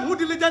of them who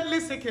diligently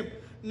seek him.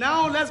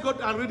 Now let's go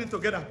and read it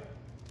together.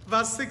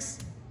 Verse 6.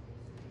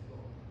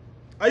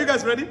 Are you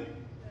guys ready?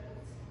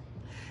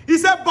 He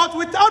said, but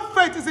without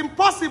faith it's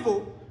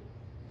impossible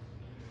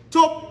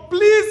to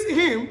please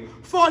him,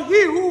 for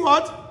he who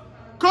what?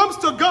 Comes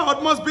to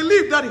God must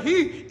believe that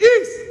he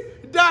is,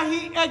 that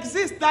he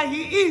exists, that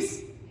he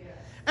is.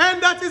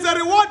 And that is a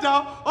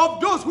rewarder of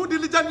those who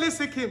diligently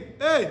seek him.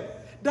 Hey,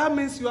 that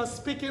means you are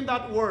speaking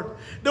that word.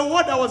 The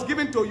word that was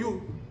given to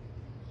you.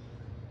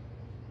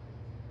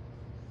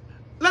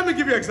 Let me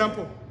give you an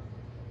example.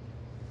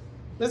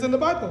 It's in the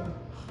Bible.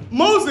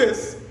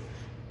 Moses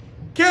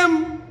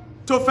came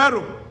to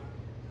Pharaoh.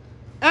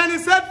 And he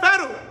said,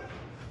 Pharaoh,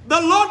 the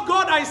Lord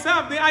God I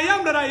serve, the I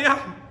am that I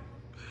am,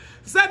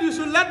 said you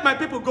should let my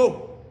people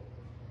go.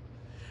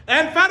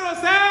 And Pharaoh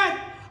said,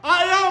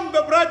 I am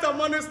the bright and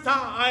morning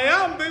star. I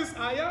am this,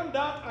 I am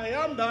that, I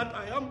am that,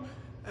 I am.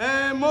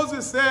 And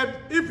Moses said,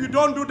 if you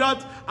don't do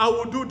that, I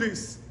will do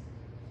this.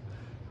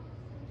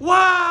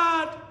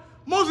 What?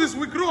 Moses,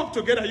 we grew up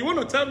together. You want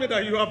to tell me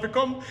that you have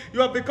become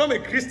a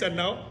Christian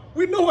now?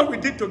 We know what we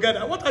did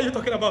together. What are you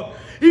talking about?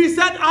 He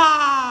said,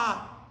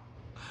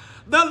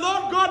 the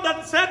Lord God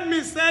that sent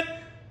me said,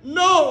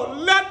 no,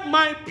 let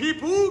my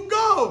people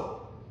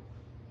go.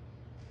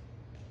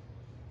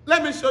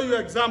 Let me show you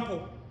an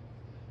example.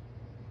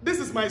 This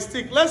is my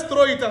stick. Let's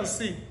throw it and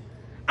see.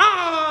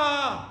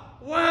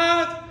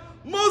 What?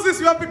 Moses,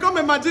 you have become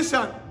a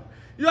magician.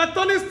 You are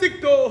turning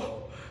stick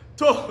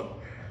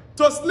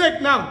to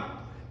snake now.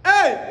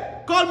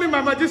 Hey, call me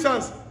my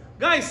magicians.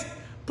 Guys,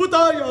 put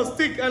out your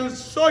stick and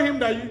show him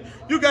that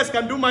you guys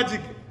can do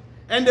magic.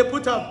 And they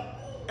put up.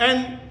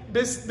 And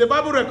the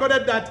Bible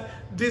recorded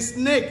that the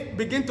snake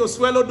began to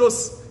swallow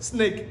those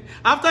snake.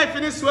 After I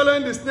finished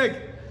swallowing the snake,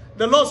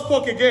 the Lord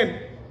spoke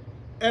again.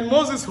 And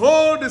Moses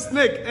held the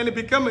snake and it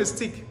became a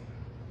stick.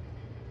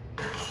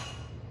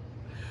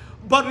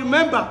 But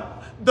remember,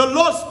 the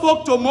Lord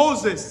spoke to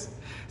Moses,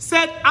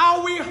 said, I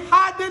will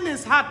harden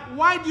his heart.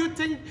 Why do you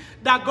think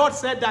that God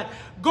said that?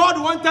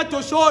 God wanted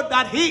to show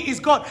that he is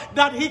God,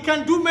 that he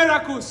can do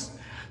miracles.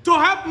 To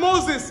help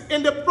Moses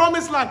in the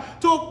promised land,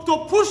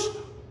 to push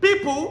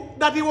people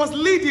that he was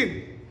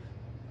leading.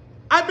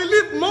 I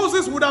believe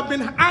Moses would have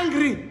been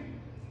angry.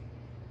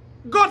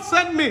 God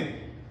sent me.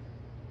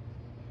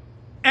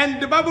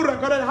 And the Bible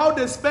recorded how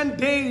they spent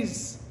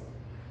days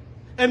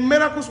and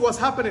miracles was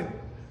happening.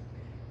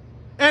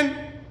 And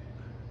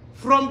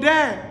from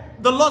there,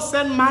 the Lord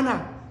sent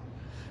manna.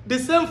 The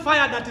same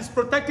fire that is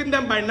protecting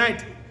them by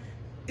night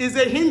is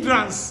a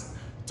hindrance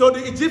to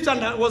the Egyptian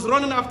that was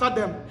running after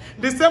them.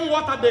 The same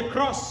water they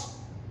crossed.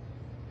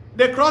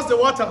 They crossed the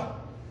water.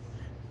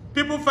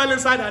 People fell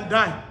inside and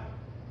died.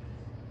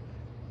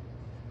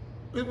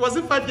 Was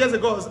it 5 years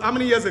ago? How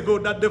many years ago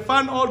that they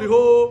found all the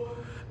whole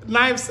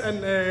knives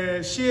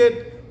and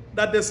shield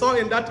that they saw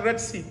in that Red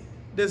Sea?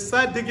 They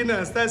started digging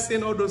and started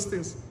seeing all those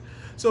things.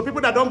 So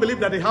people that don't believe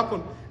that it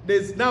happened,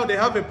 now they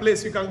have a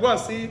place. You can go and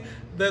see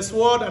the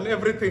sword and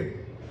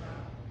everything.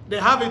 They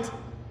have it.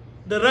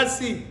 The Red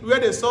Sea, where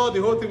they saw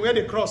the whole thing, where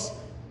they crossed,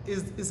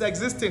 is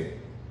existing.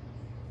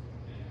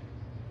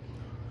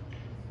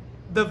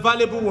 The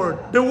valuable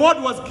word. The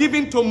word was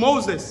given to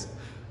Moses.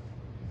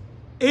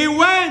 He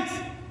went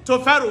to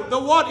Pharaoh. The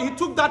word, he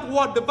took that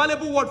word, the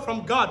valuable word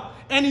from God,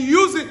 and he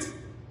used it.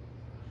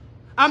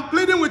 I'm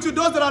pleading with you,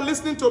 those that are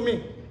listening to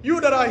me, you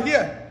that are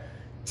here,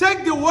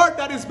 take the word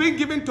that is being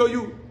given to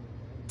you.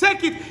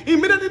 Take it.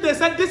 Immediately they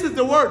said, this is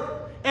the word.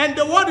 And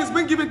the word is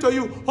being given to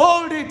you.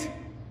 Hold it.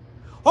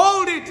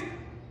 Hold it.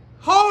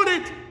 Hold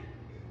it.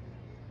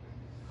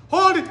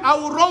 Hold it. I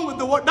will run with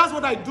the word. That's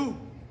what I do.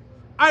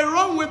 I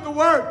run with the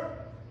word.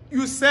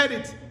 You said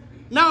it.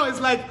 Now it's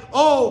like,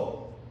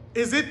 oh,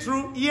 is it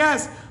true?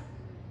 Yes.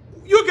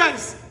 You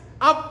guys,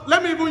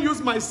 let me even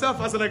use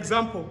myself as an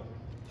example.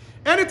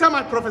 Anytime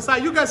I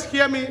prophesy, you guys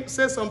hear me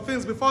say some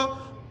things before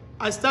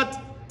I start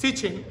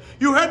teaching.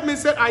 You heard me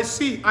say, I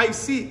see, I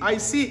see, I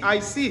see, I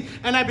see.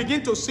 And I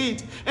begin to see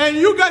it. And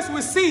you guys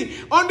will see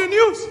on the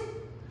news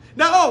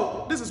that,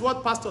 oh, this is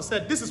what pastor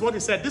said. This is what he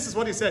said. This is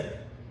what he said.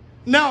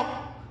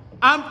 Now,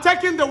 I'm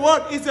taking the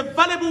word. It's a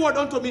valuable word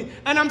unto me.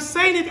 And I'm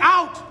saying it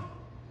out.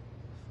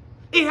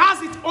 It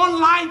has its own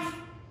life.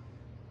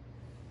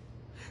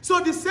 So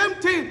the same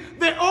thing,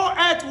 the whole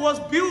earth was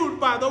built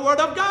by the word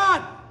of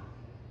God.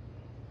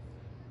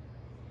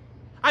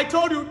 I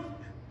told you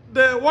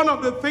one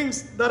of the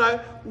things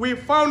that we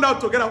found out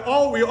together,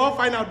 we all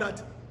find out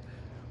that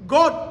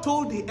God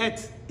told the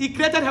earth, he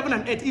created heaven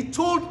and earth. He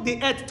told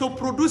the earth to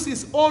produce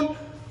his own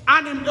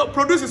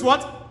produces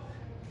what?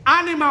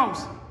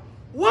 Animals.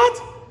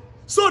 What?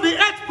 So the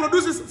earth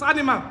produces its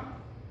animal.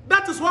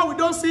 That is why we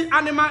don't see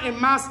animal in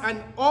mass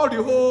and all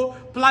the whole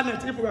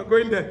planet if we are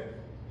going there.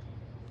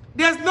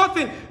 There's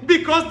nothing,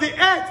 because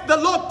the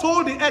Lord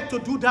told the earth to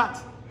do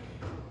that.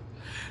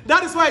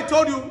 That is why I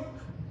told you,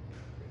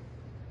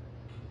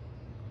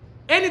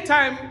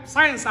 anytime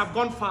science have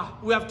gone far,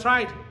 we have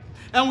tried,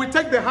 and we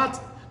take the heart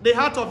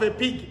of a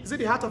pig. Is it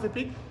the heart of a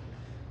pig?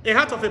 A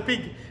heart of a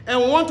pig, and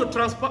we want to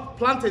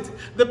transplant it.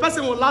 The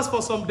person will last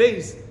for some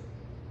days,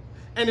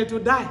 and it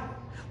will die.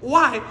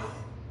 Why?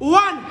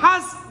 One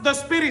has the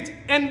spirit,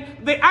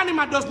 and the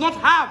animal does not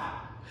have.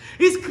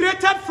 It's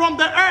created from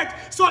the earth,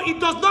 so it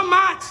does not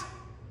match.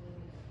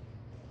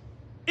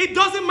 It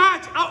doesn't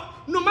match.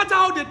 No matter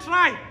how they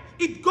try,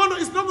 it's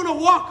not going to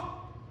work.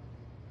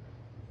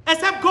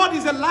 Except God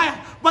is a liar,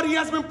 but he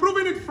has been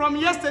proving it from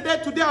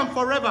yesterday, today, and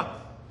forever.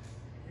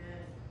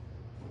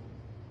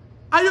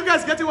 Are you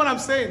guys getting what I'm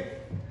saying?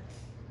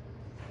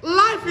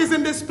 Life is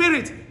in the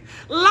spirit.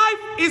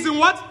 Life is in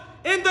what?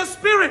 In the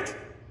spirit.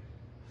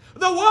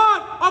 The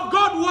word of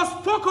God was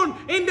spoken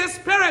in the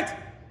spirit.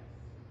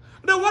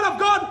 The word of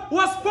God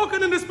was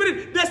spoken in the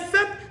spirit.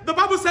 The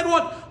Bible said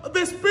what?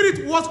 The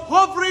spirit was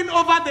hovering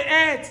over the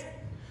earth,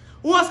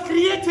 was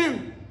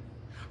creating.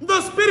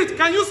 The spirit,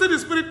 can you see the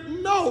spirit?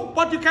 No,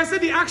 but you can see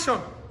the action.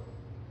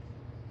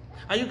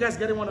 Are you guys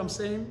getting what I'm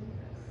saying?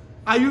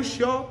 Are you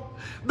sure?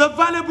 The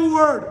valuable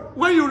word,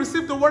 when you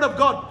receive the word of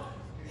God,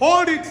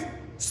 hold it,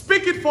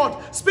 speak it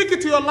forth, speak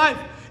it to your life.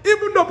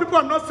 Even though people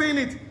are not saying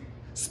it,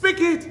 speak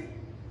it.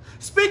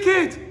 Speak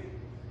it.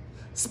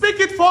 Speak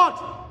it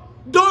forth.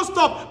 Don't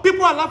stop.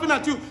 People are laughing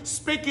at you.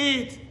 Speak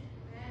it.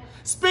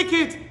 Speak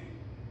it.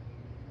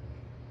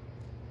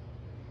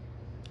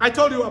 I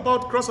told you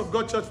about Cross of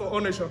God Church for All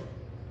Nation.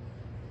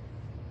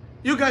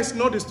 You guys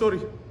know the story.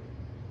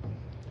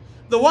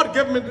 The Lord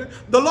gave me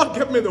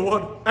the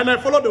word, and I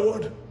followed the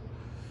word.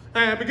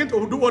 And I began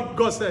to do what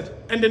God said.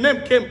 And the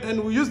name came,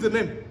 and we used the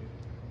name.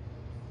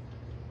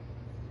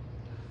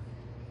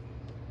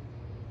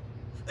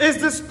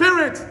 It's the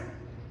spirit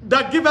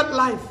that giveth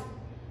life.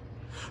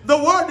 The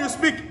word you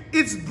speak,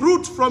 it's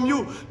brewed from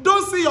you.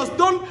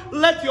 Don't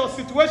let your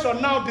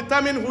situation now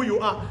determine who you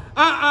are.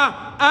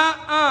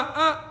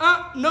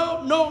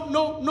 No.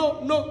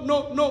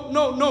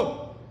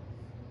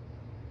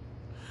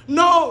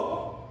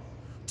 No.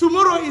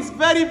 Tomorrow is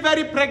very,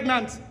 very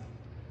pregnant.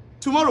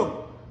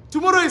 Tomorrow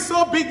is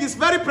so big, it's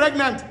very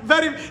pregnant.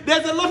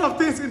 There's a lot of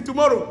things in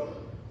tomorrow.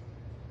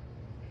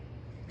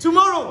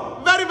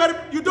 Tomorrow, very, very,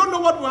 you don't know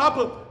what will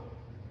happen.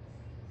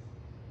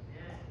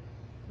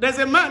 There's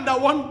a man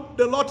that won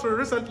the lottery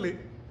recently.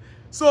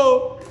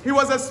 So he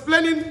was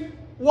explaining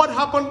what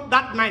happened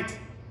that night.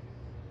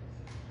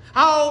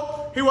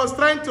 How he was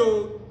trying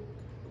to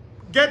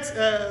get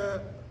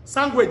a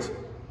sandwich.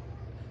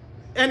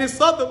 And he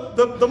saw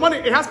the money,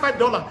 it has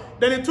 $5.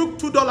 Then he took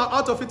 $2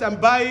 out of it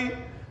and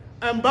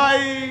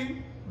buy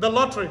the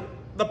lottery,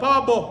 the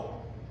Powerball,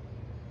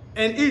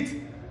 and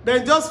eat.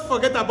 Then just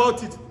forget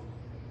about it.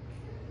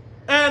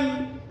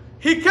 And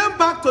he came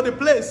back to the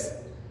place,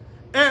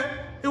 and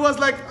he was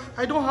like,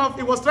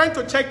 he was trying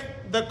to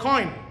check the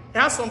coin. He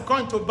had some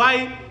coin to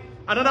buy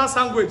another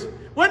sandwich.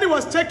 When he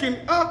was checking,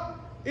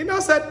 he now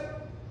said,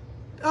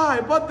 I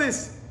bought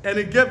this. And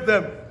he gave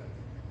them.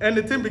 And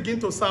the thing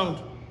began to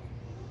sound.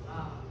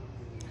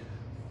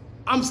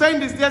 I'm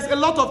saying this, there's a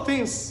lot of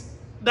things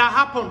that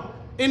happen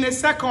in a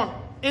second.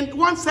 In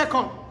 1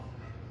 second.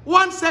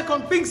 1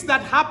 second, things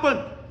that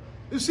happen.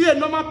 You see a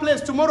normal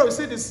place, tomorrow you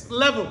see this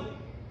level.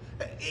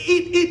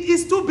 It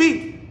is too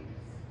big.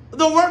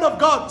 The word of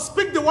God,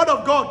 speak the word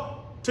of God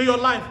to your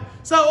life.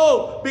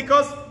 So,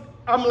 because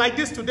I'm like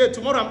this today,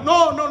 tomorrow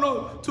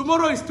no.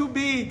 Tomorrow is too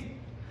big.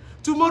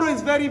 Tomorrow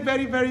is very,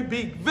 very, very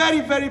big.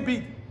 Very, very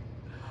big.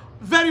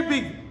 Very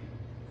big.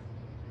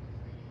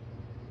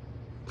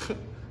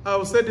 I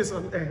will say this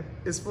on air.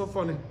 It's so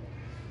funny.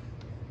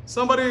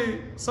 Somebody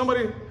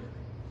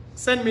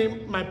sent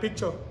me my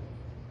picture.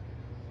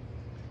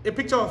 A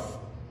picture of,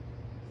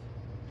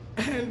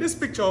 and this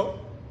picture,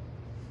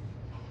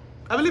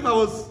 I believe I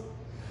was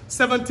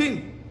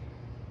 17,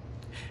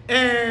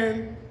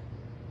 and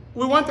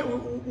we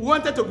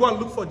wanted to go and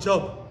look for a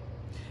job,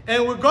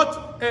 and we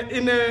got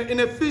in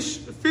a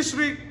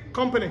fishery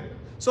company.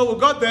 So we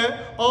got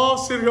there all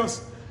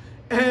serious,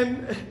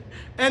 and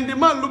the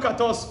man looked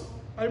at us.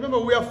 I remember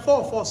we are 4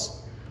 of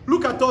us.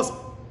 Look at us,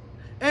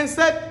 and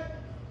said,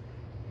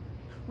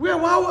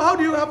 how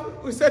do you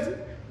have? We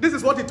said, this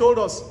is what he told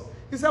us.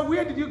 He said,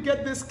 where did you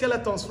get these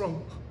skeletons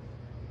from?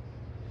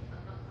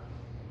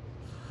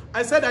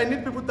 I said I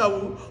need people that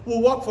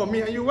will work for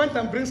me, and you went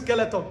and bring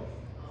skeleton.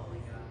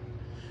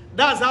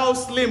 That's how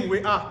slim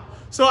we are.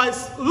 So I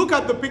look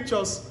at the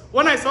pictures.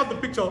 When I saw the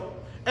picture,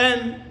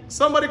 and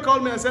somebody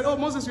called me and said, "Oh,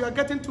 Moses, you are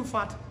getting too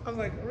fat." I was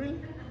like, really?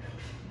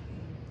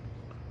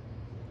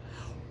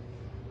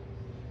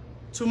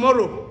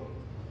 Tomorrow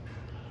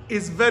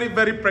is very,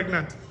 very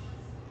pregnant.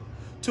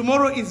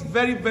 Tomorrow is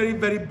very, very,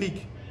 very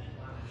big.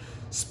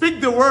 Speak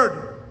the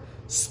word.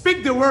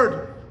 Speak the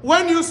word.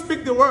 When you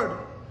speak the word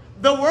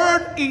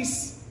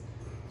is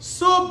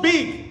so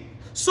big.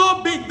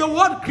 So big. The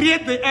word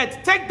creates the earth.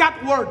 Take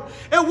that word.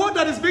 A word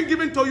that is being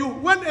given to you.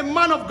 When a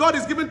man of God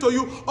is given to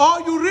you,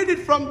 or you read it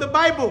from the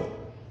Bible,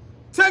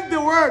 take the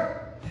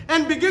word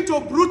and begin to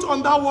brood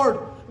on that word.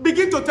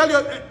 Begin to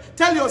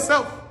tell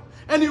yourself.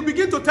 And you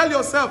begin to tell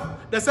yourself,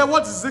 they say,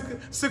 what is the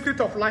secret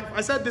of life?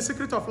 I said, the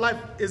secret of life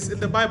is in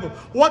the Bible.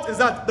 What is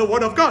that? The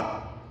word of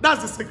God.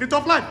 That's the secret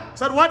of life. I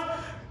said, what?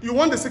 You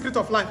want the secret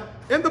of life?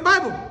 In the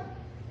Bible.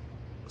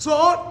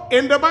 So,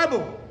 in the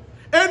Bible,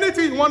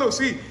 anything you want to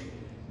see,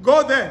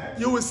 go there.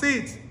 You will see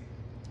it.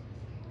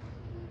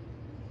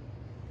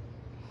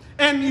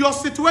 And your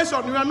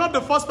situation, you are not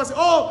the first person.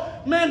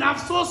 Oh, man, I've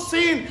so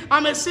sinned.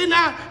 I'm a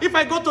sinner. If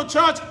I go to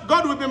church,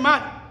 God will be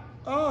mad.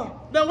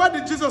 Oh, then why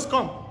did Jesus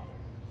come?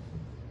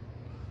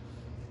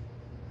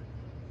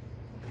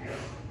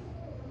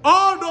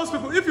 All those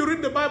people, if you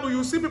read the Bible,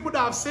 you see people that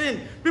have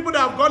sinned, people that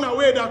have gone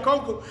away, that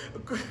come.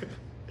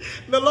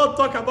 The Lord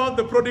talk about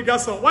the prodigal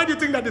son. Why do you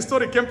think that the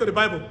story came to the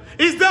Bible?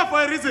 It's there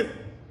for a reason.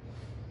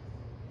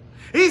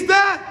 He's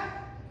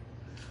there.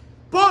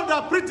 Paul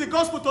that preached the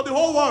gospel to the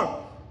whole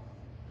world.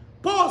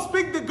 Paul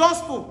speak the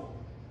gospel.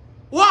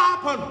 What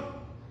happened?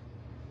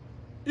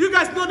 You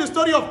guys know the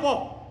story of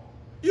Paul.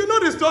 You know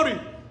the story.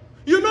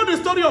 You know the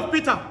story of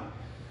Peter.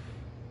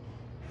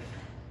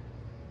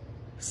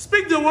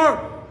 Speak the word.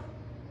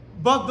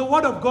 But the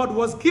word of God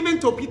was given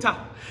to Peter.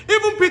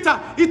 Even Peter,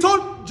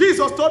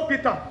 Jesus told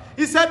Peter,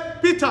 he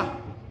said, Peter.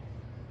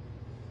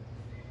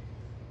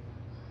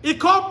 He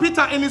called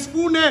Peter in his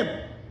full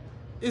name.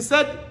 He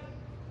said,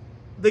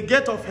 the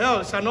gate of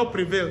hell shall not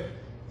prevail.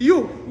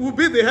 You will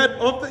be the head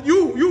of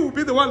you will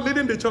be the one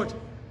leading the church.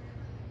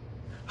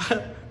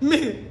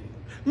 me,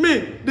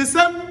 the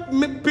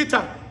same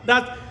Peter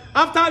that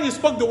after he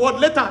spoke the word,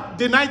 later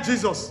denied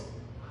Jesus.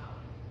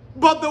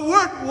 But the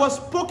word was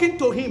spoken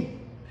to him.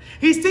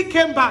 He still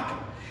came back.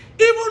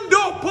 Even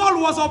though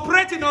Paul was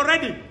operating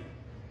already,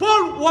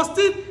 Paul was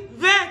still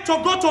there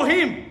to go to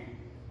him.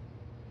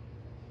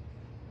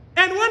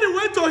 And when he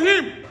went to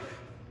him,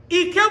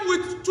 he came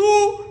with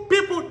two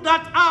people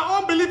that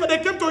are unbelievers. They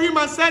came to him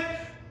and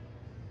said,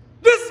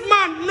 this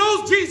man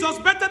knows Jesus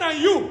better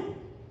than you.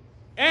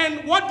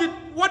 And what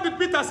did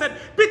Peter say?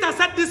 Peter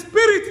said, the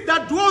spirit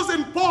that dwells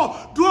in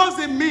Paul dwells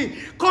in me.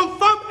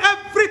 Confirm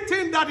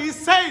everything that he's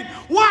saying.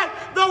 Why?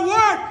 The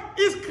word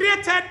is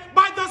created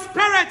by the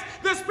Spirit.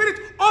 The Spirit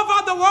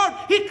over the word.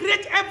 He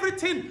creates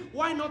everything.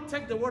 Why not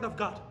take the word of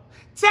God?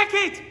 Take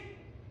it.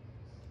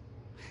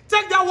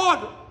 Take that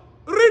word.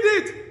 Read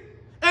it.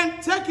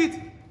 And take it.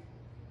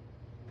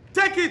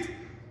 Take it.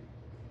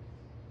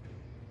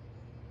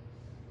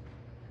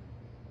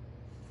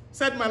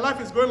 Said my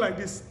life is going like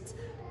this.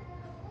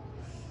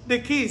 The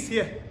key is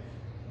here.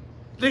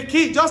 The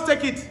key, just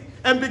take it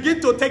and begin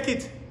to take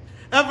it.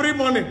 Every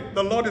morning,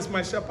 the Lord is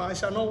my shepherd, I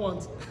shall not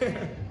want.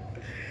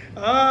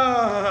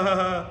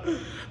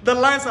 The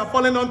lines are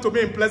falling onto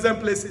me in pleasant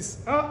places.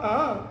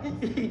 I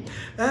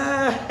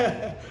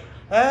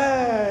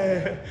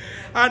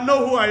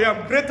know who I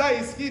am. Greater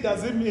is he that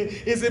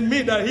is in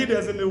me than he that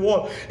is in the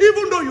world.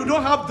 Even though you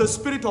don't have the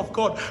Spirit of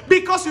God,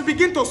 because you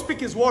begin to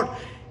speak his word,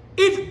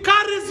 it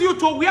carries you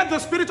to where the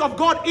Spirit of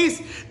God is.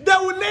 They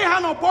will lay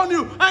hand upon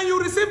you and you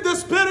receive the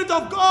Spirit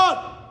of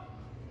God.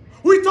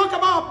 We talk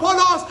about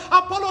Apollos.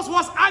 Apollos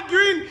was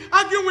arguing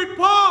with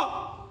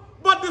Paul.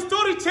 But the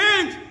story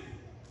changed.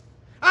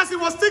 As he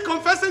was still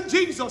confessing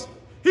Jesus,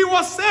 he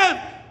was saved.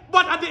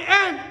 But at the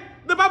end,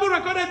 the Bible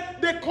recorded,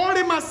 they called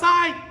him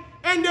aside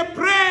and they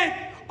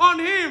prayed on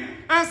him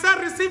and said,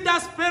 receive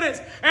that Spirit.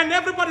 And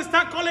everybody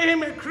started calling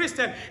him a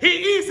Christian. He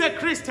is a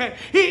Christian.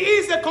 He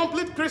is a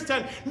complete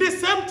Christian. The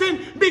same thing,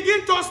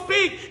 begin to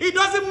speak. It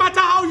doesn't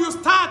matter how you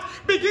start.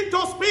 Begin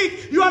to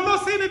speak. You are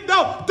not seeing it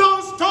now.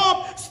 Don't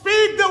stop.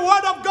 Speak the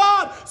word of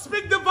God.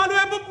 Speak the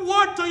valuable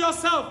word to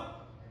yourself.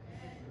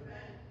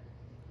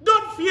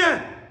 Don't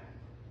fear.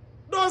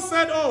 Don't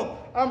say, oh,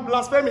 I'm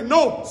blaspheming.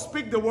 No,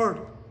 speak the word.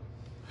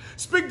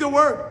 Speak the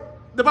word.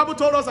 The Bible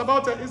told us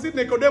about it. Is it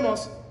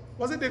Nicodemus?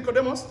 Was it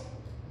Nicodemus?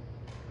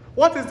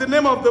 What is the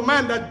name of the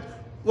man that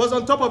was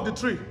on top of the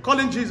tree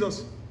calling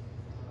Jesus?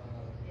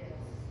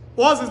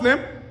 What was his name?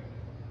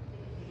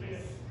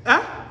 Yes.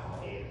 Huh?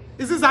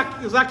 Is it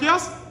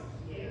Zacchaeus?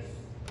 Yes.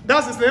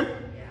 That's his name?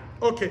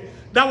 Yeah. Okay.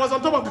 That was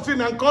on top of the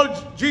tree and called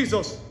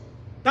Jesus.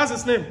 That's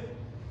his name.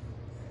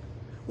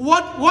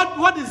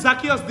 What did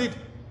Zacchaeus did?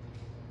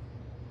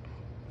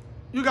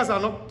 You guys are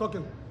not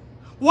talking.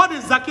 What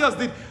did Zacchaeus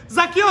did?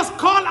 Zacchaeus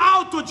called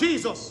out to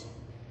Jesus.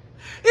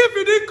 If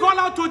he didn't call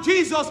out to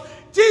Jesus,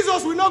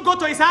 Jesus will not go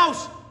to his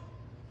house.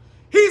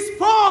 He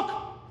spoke.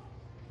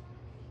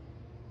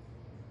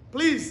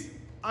 Please,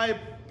 I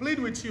plead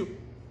with you.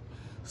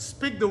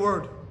 Speak the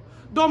word.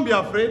 Don't be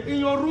afraid. In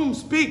your room,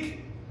 speak.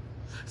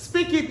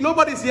 Speak it.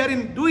 Nobody's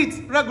hearing. Do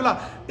it regular.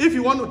 If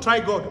you want to try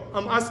God,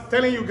 I'm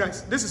telling you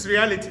guys, this is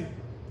reality.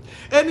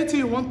 Anything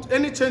you want,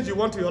 any change you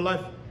want in your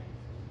life,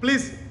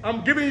 please,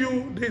 I'm giving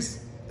you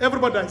this.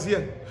 Everybody that's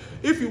here.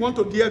 If you want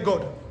to hear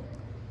God,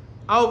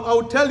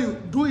 I'll tell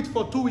you, do it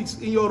for 2 weeks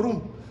in your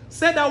room.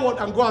 Say that word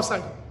and go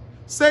outside.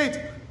 Say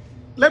it.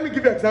 Let me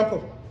give you an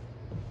example.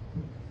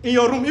 In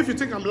your room, if you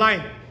think I'm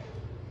lying,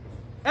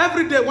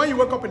 every day when you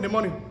wake up in the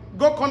morning,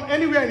 go come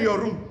anywhere in your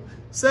room,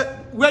 say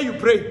where you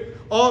pray,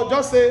 or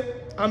just say,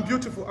 I'm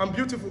beautiful, I'm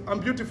beautiful, I'm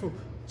beautiful.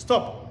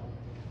 Stop.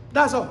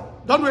 That's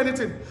all. Don't do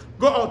anything.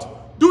 Go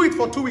out. Do it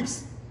for 2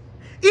 weeks.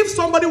 If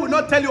somebody will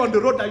not tell you on the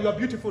road that you are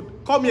beautiful,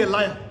 call me a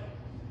liar.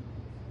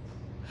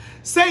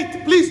 Say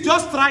it. Please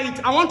just try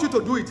it. I want you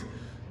to do it.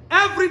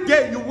 Every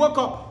day you wake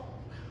up,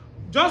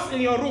 just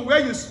in your room where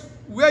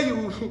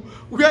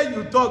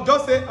you talk,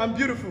 just say, I'm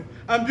beautiful,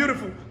 I'm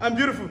beautiful, I'm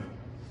beautiful.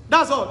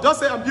 That's all. Just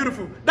say, I'm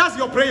beautiful. That's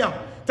your prayer.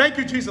 Thank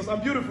you, Jesus.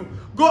 I'm beautiful.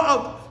 Go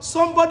out.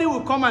 Somebody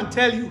will come and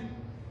tell you.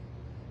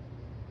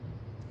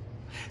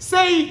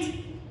 Say it.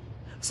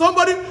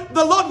 Somebody,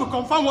 the Lord will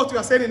confirm what you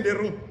are saying in the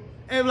room.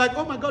 And like,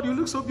 oh my God, you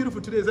look so beautiful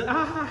today. Say,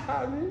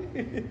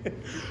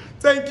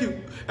 thank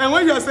you. And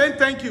when you are saying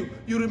thank you,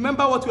 you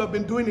remember what you have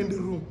been doing in the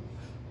room.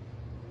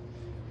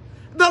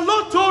 The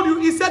Lord told you,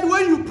 he said,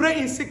 when you pray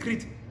in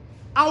secret,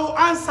 I will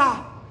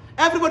answer.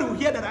 Everybody will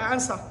hear that I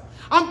answer.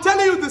 I'm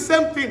telling you the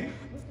same thing.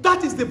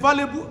 That is the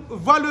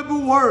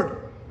valuable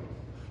word.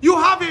 You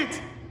have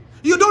it.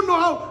 You don't know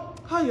how.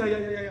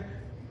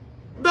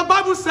 The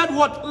Bible said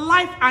what?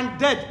 Life and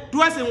death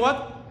dwells in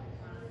what?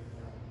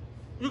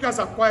 You guys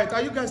are quiet.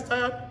 Are you guys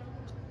tired?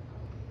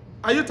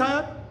 Are you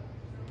tired?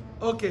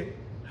 Okay.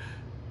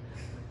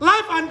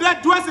 Life and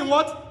death dwells in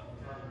what?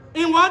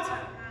 In what?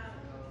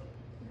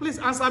 Please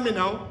answer me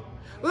now.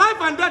 Life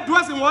and death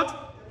dwells in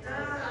what?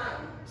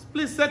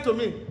 Please say to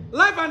me.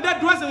 Life and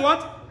death dwells in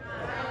what?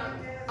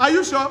 Are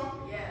you sure?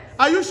 Yes.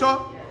 Are you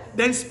sure? Yes.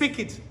 Then speak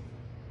it.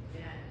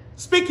 Yes.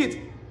 Speak it.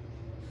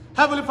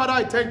 Heavenly Father,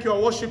 I thank you. I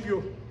worship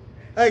you.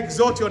 I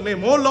exalt your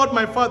name. Oh Lord,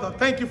 my Father,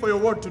 thank you for your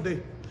word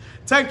today.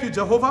 Thank you,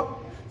 Jehovah.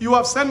 You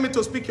have sent me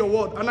to speak your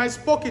word, and I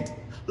spoke it.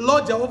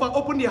 Lord Jehovah,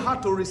 open their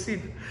heart to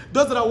receive.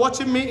 Those that are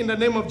watching me, in the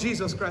name of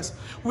Jesus Christ,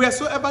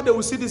 wheresoever they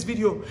will see this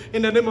video,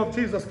 in the name of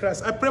Jesus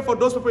Christ, I pray for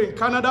those people in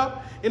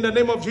Canada, in the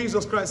name of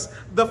Jesus Christ.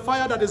 The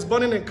fire that is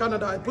burning in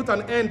Canada, I put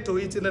an end to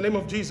it in the name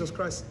of Jesus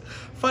Christ.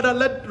 Father,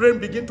 let rain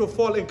begin to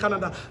fall in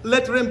Canada.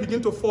 Let rain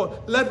begin to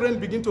fall. Let rain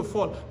begin to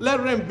fall.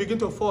 Let rain begin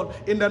to fall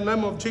in the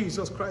name of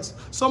Jesus Christ.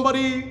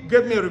 Somebody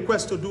gave me a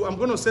request to do. I'm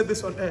going to say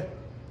this on air.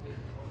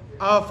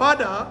 Our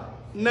Father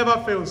never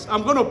fails.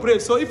 I'm going to pray.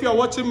 So if you're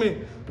watching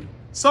me,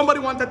 somebody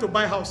wanted to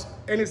buy a house,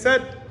 and he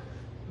said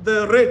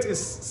the rate is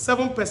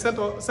 7%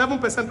 or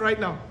 7% right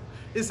now.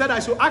 He said I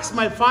should ask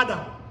my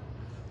Father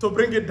to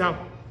bring it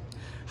down.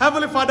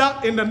 Heavenly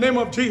Father, in the name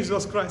of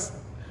Jesus Christ,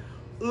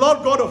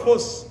 Lord God of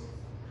hosts,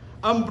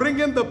 I'm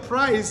bringing the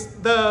price,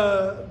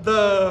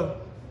 the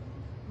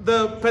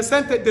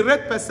percentage, the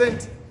rate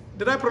percent.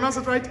 Did I pronounce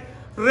it right?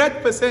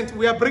 Rate percent.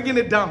 We are bringing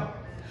it down.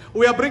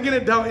 We are bringing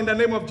it down in the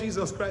name of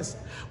Jesus Christ.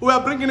 We are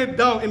bringing it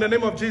down in the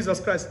name of Jesus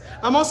Christ.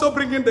 I'm also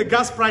bringing the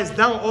gas price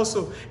down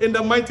also in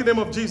the mighty name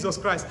of Jesus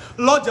Christ.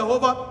 Lord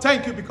Jehovah,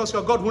 thank you because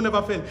you're God who never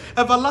fails.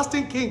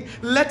 Everlasting King,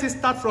 let it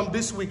start from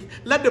this week.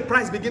 Let the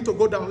price begin to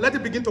go down. Let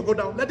it begin to go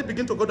down. Let it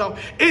begin to go down.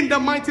 In the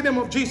mighty name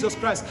of Jesus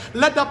Christ,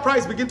 let that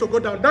price begin to go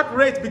down. That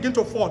rate begin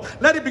to fall.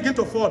 Let it begin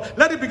to fall.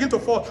 Let it begin to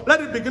fall.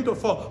 Let it begin to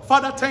fall.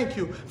 Father, thank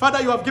you.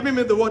 Father, you have given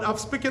me the word. I've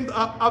spoken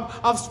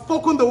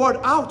the word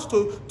out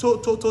to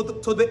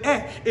the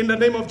air in the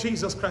name of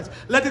Jesus Christ.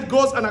 Let it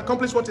go and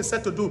accomplish what it's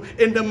said to do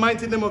in the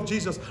mighty name of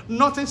Jesus.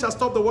 Nothing shall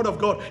stop the word of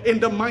God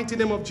in the mighty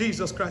name of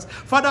Jesus Christ.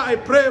 Father, I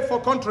pray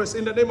for countries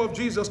in the name of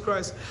Jesus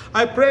Christ.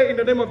 I pray in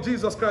the name of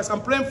Jesus Christ.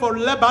 I'm praying for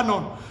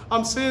Lebanon.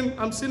 I'm seeing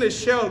a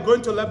shell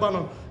going to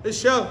Lebanon. A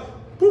shell,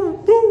 poo,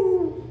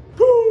 poo,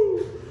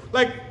 poo,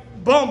 like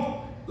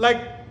bomb,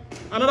 like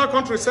another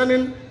country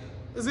sending.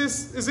 Is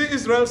it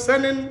Israel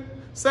sending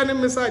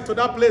missile to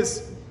that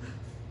place?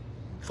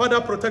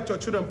 Father, protect your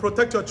children,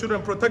 protect your children,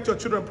 protect your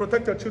children,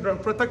 protect your children,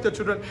 protect your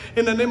children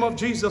in the name of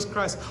Jesus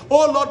Christ.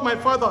 Oh Lord, my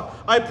Father,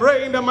 I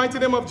pray in the mighty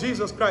name of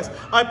Jesus Christ.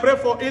 I pray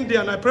for India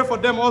and I pray for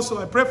them also.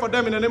 I pray for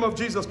them in the name of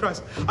Jesus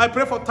Christ. I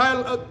pray for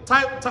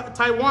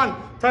Thailand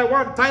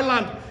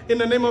in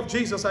the name of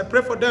Jesus. I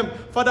pray for them.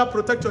 Father,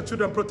 protect your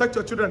children, protect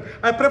your children.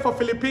 I pray for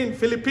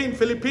Philippines.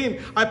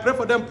 I pray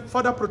for them.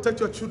 Father, protect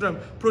your children,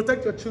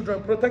 protect your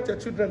children, protect your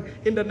children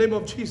in the name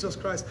of Jesus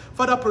Christ.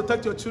 Father,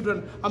 protect your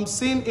children. I'm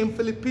seeing in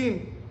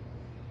Philippines.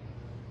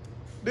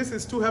 This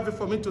is too heavy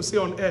for me to say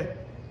on air.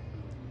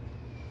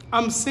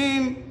 I'm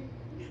seeing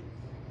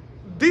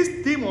this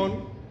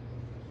demon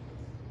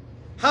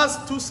has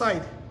two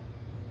sides.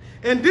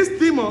 And this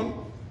demon,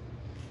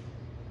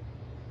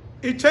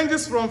 it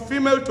changes from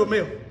female to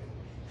male.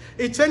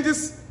 It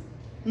changes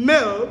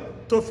male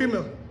to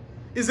female.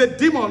 It's a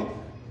demon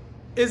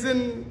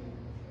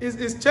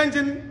is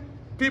changing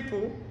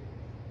people.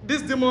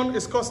 This demon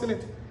is causing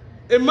it.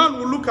 A man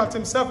will look at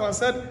himself and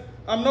said,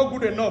 I'm not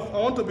good enough. I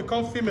want to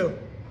become female.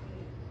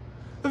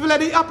 I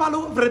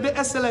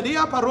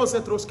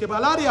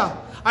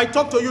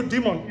talk to you,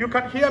 demon. You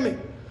can hear me.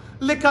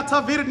 Leave the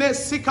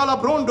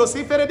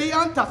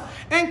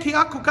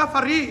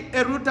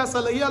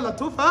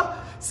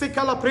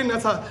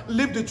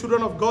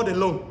children of God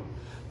alone.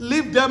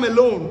 Leave them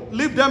alone.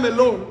 Leave them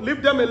alone.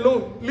 Leave them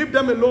alone. Leave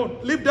them alone.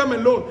 Leave them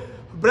alone.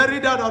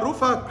 Brerida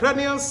Rufa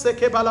Cranian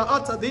Sekebala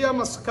Ata Dia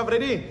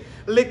Mascavredi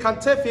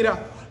Lekantefira.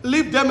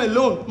 Leave them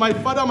alone. My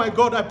Father, my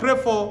God, I pray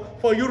for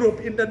Europe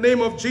in the name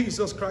of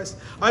Jesus Christ.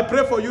 I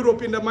pray for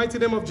Europe in the mighty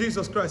name of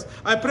Jesus Christ.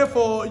 I pray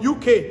for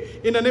UK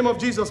in the name of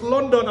Jesus.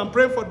 London, I'm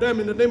praying for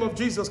them in the name of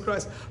Jesus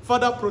Christ.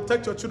 Father,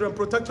 protect your children,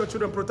 protect your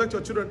children, protect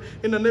your children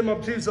in the name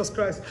of Jesus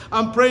Christ.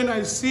 I'm praying,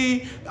 I'm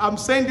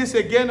saying this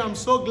again. I'm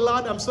so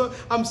glad.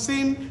 I'm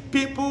seeing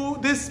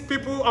people,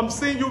 I'm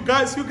seeing you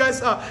guys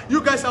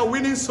are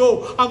winning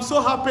soul. I'm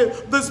so happy.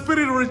 The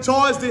spirit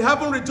rejoiced, the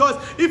heaven rejoiced.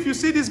 If you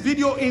see this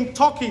video in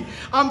Turkey,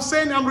 I'm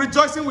saying I'm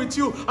rejoicing with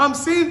you. I'm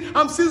seeing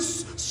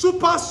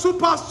super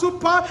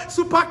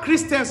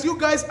Christians. You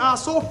guys are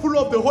so full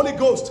of the Holy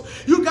Ghost.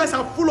 You guys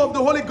are full of the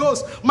Holy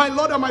Ghost. My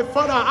Lord and my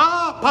Father.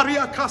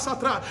 Paria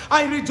Kasatra.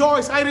 I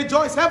rejoice.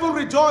 Heaven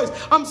rejoice.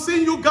 I'm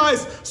seeing you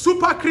guys,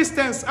 super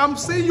Christians. I'm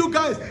seeing you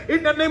guys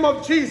in the name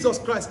of Jesus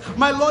Christ.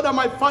 My Lord and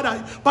my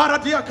Father.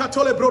 Paradia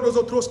Katole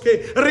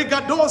Brodozotroske.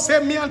 Regadose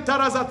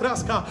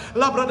Miantarazatraska.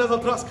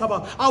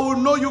 Labradazatraskaba. I will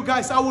know you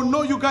guys. I will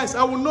know you guys.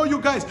 I will know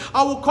you guys.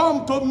 I will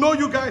come to know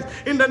you guys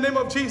in the name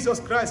of Jesus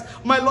Christ.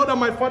 My Lord and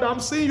my Father, I'm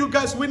seeing you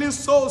guys winning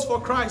souls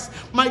for Christ.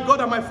 My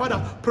God and my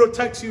Father,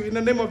 protect you in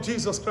the name of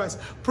Jesus Christ.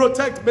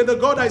 Protect. May the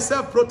God I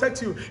serve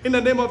protect you in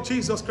the name of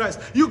Jesus Christ.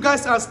 You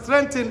guys are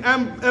strengthened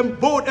and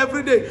bold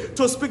every day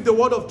to speak the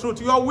word of truth.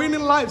 You are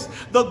winning lives.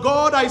 The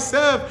God I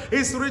serve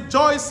is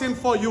rejoicing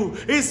for you.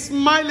 He's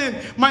smiling.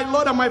 My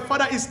Lord and my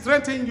Father is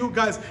strengthening you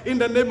guys in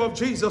the name of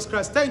Jesus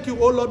Christ. Thank you,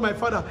 oh Lord, my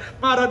Father.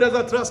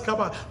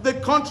 The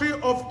country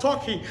of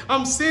Turkey.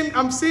 I'm seeing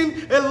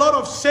a lot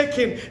of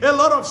shaking.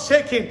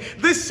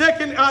 This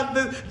shaking are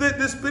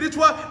the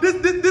spiritual.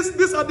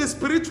 These are the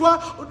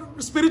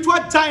spiritual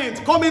giants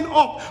coming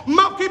up.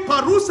 Maki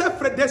paruse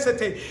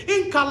fredesete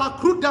in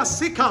kalakruda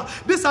sika.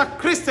 These are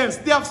Christians.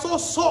 They are so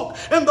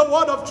soaked in the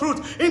word of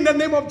truth in the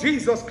name of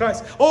Jesus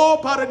Christ. Oh,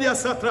 paradia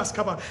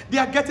satraskaba. They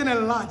are getting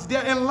enlarged. They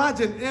are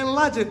enlarging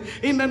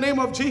in the name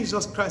of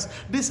Jesus Christ.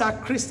 These are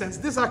Christians.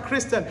 These are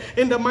Christians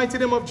in the mighty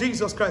name of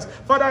Jesus Christ.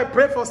 Father, I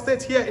pray for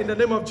state here in the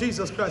name of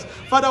Jesus Christ.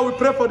 Father, we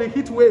pray for the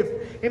heat wave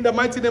in the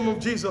mighty name of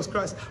Jesus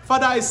Christ.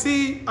 Father, I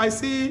see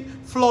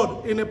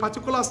flood in a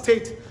particular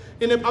state.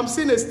 I'm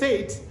seeing a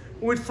state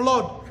with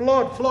flood.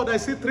 I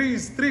see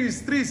trees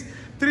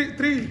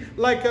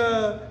like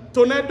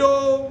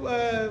tornado,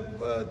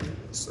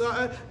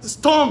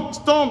 storm.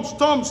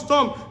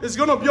 It's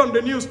going to be on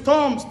the news.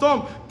 Storm,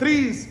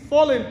 trees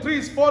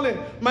falling.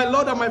 My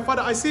Lord and my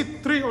Father, I see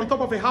tree on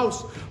top of a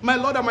house. My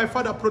Lord and my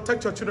Father,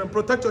 protect your children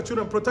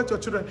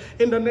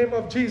in the name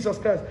of Jesus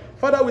Christ.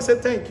 Father, we say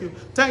thank you,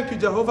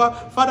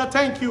 Jehovah. Father,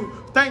 thank you,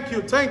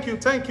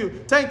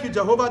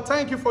 Jehovah.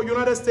 Thank you for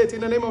United States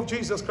in the name of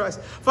Jesus Christ.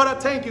 Father,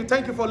 thank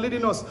you for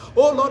leading us.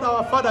 Oh Lord,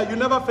 our Father, you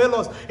never fail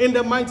us in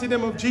the mighty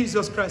name of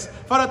Jesus Christ.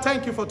 Father,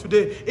 thank you for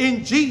today.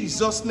 In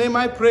Jesus' name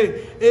I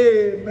pray.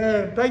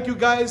 Amen. Thank you,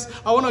 guys.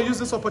 I want to use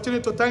this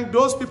opportunity to thank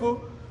those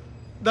people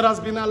that has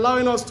been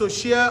allowing us to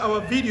share our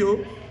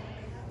video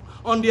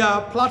on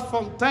their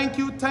platform. Thank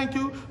you.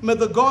 May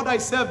the God I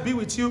serve be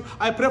with you.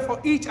 I pray for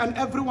each and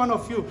every one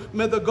of you.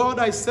 May the God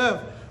I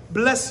serve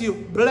bless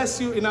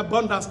you in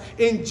abundance.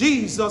 In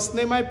Jesus'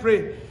 name I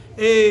pray.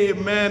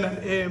 Amen and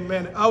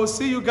amen. I will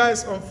see you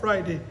guys on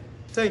Friday.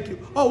 Thank you.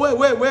 Oh,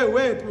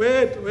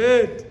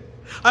 wait.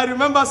 I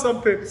remember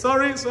something.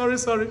 Sorry.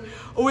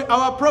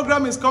 Our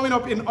program is coming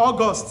up in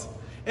August.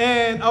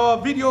 And our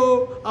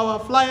video, our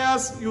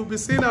flyers, you'll be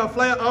seeing our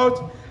flyer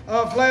out.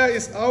 Our flyer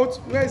is out.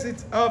 Where is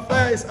it? Our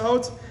flyer is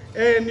out.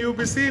 And you'll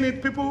be seeing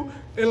it. People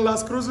in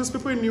Las Cruces,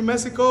 people in New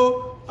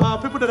Mexico,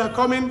 people that are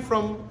coming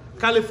from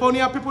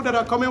California, people that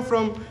are coming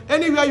from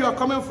anywhere you are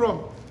coming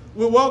from.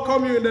 We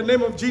welcome you in the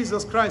name of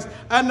Jesus Christ.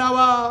 And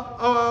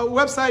our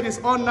website is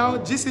on now,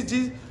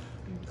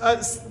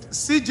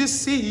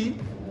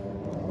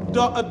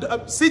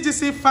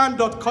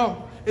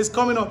 cgcfan.com is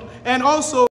coming up. And also